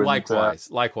talk to you. And, likewise.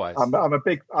 I'm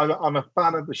a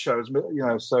fan of the shows.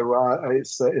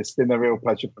 So it's been a real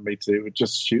pleasure for me to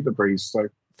just shoot the breeze. So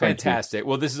fantastic.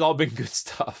 Well, this has all been good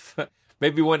stuff.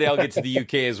 Maybe one day I'll get to the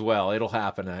UK as well. It'll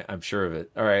happen. I'm sure of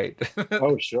it. All right.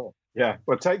 Oh, sure. Yeah.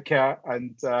 Well, take care,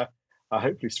 and I'll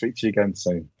hopefully speak to you again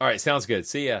soon. All right. Sounds good.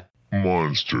 See ya.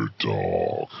 Monster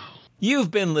Talk. You've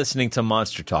been listening to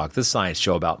Monster Talk, the science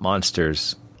show about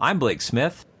monsters. I'm Blake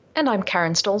Smith. And I'm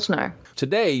Karen Stolzno.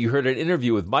 Today, you heard an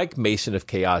interview with Mike Mason of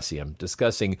Chaosium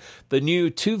discussing the new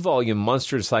 2-volume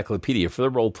monster encyclopedia for the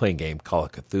role-playing game Call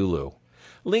of Cthulhu.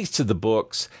 Links to the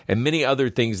books and many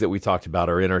other things that we talked about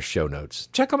are in our show notes.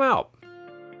 Check them out.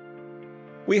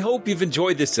 We hope you've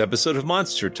enjoyed this episode of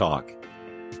Monster Talk.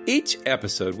 Each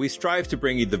episode, we strive to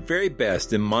bring you the very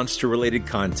best in monster-related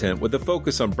content with a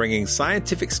focus on bringing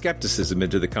scientific skepticism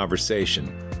into the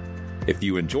conversation. If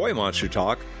you enjoy Monster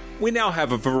Talk, we now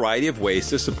have a variety of ways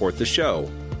to support the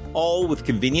show, all with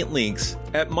convenient links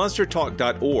at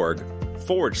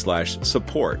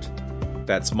monstertalk.org/support.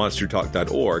 That's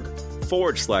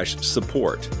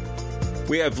monstertalk.org/support.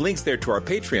 We have links there to our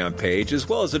Patreon page as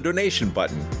well as a donation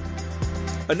button.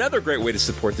 Another great way to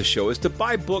support the show is to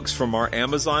buy books from our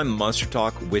Amazon Monster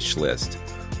Talk wish list,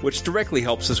 which directly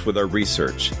helps us with our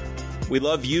research. We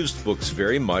love used books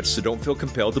very much, so don't feel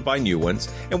compelled to buy new ones,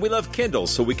 and we love Kindle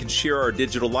so we can share our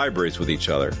digital libraries with each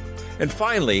other. And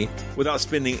finally, without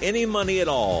spending any money at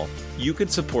all, you can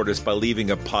support us by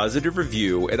leaving a positive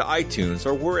review at iTunes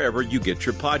or wherever you get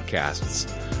your podcasts.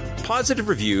 Positive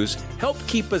reviews help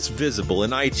keep us visible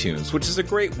in iTunes, which is a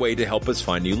great way to help us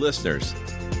find new listeners.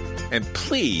 And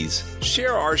please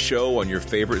share our show on your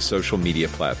favorite social media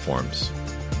platforms.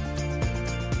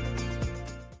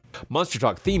 Monster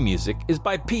Talk theme music is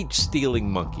by Peach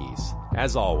Stealing Monkeys.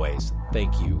 As always,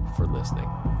 thank you for listening.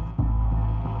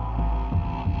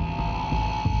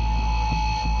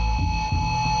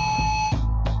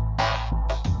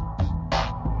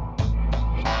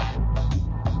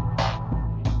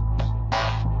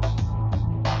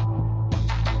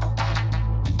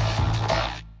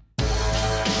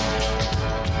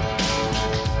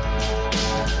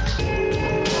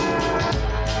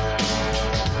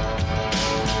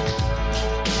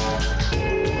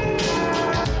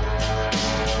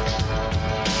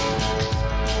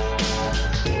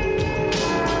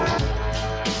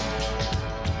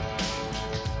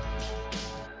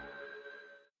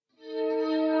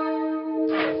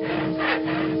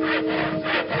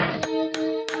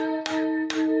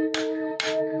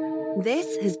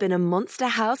 This has been a Monster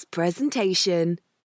House presentation.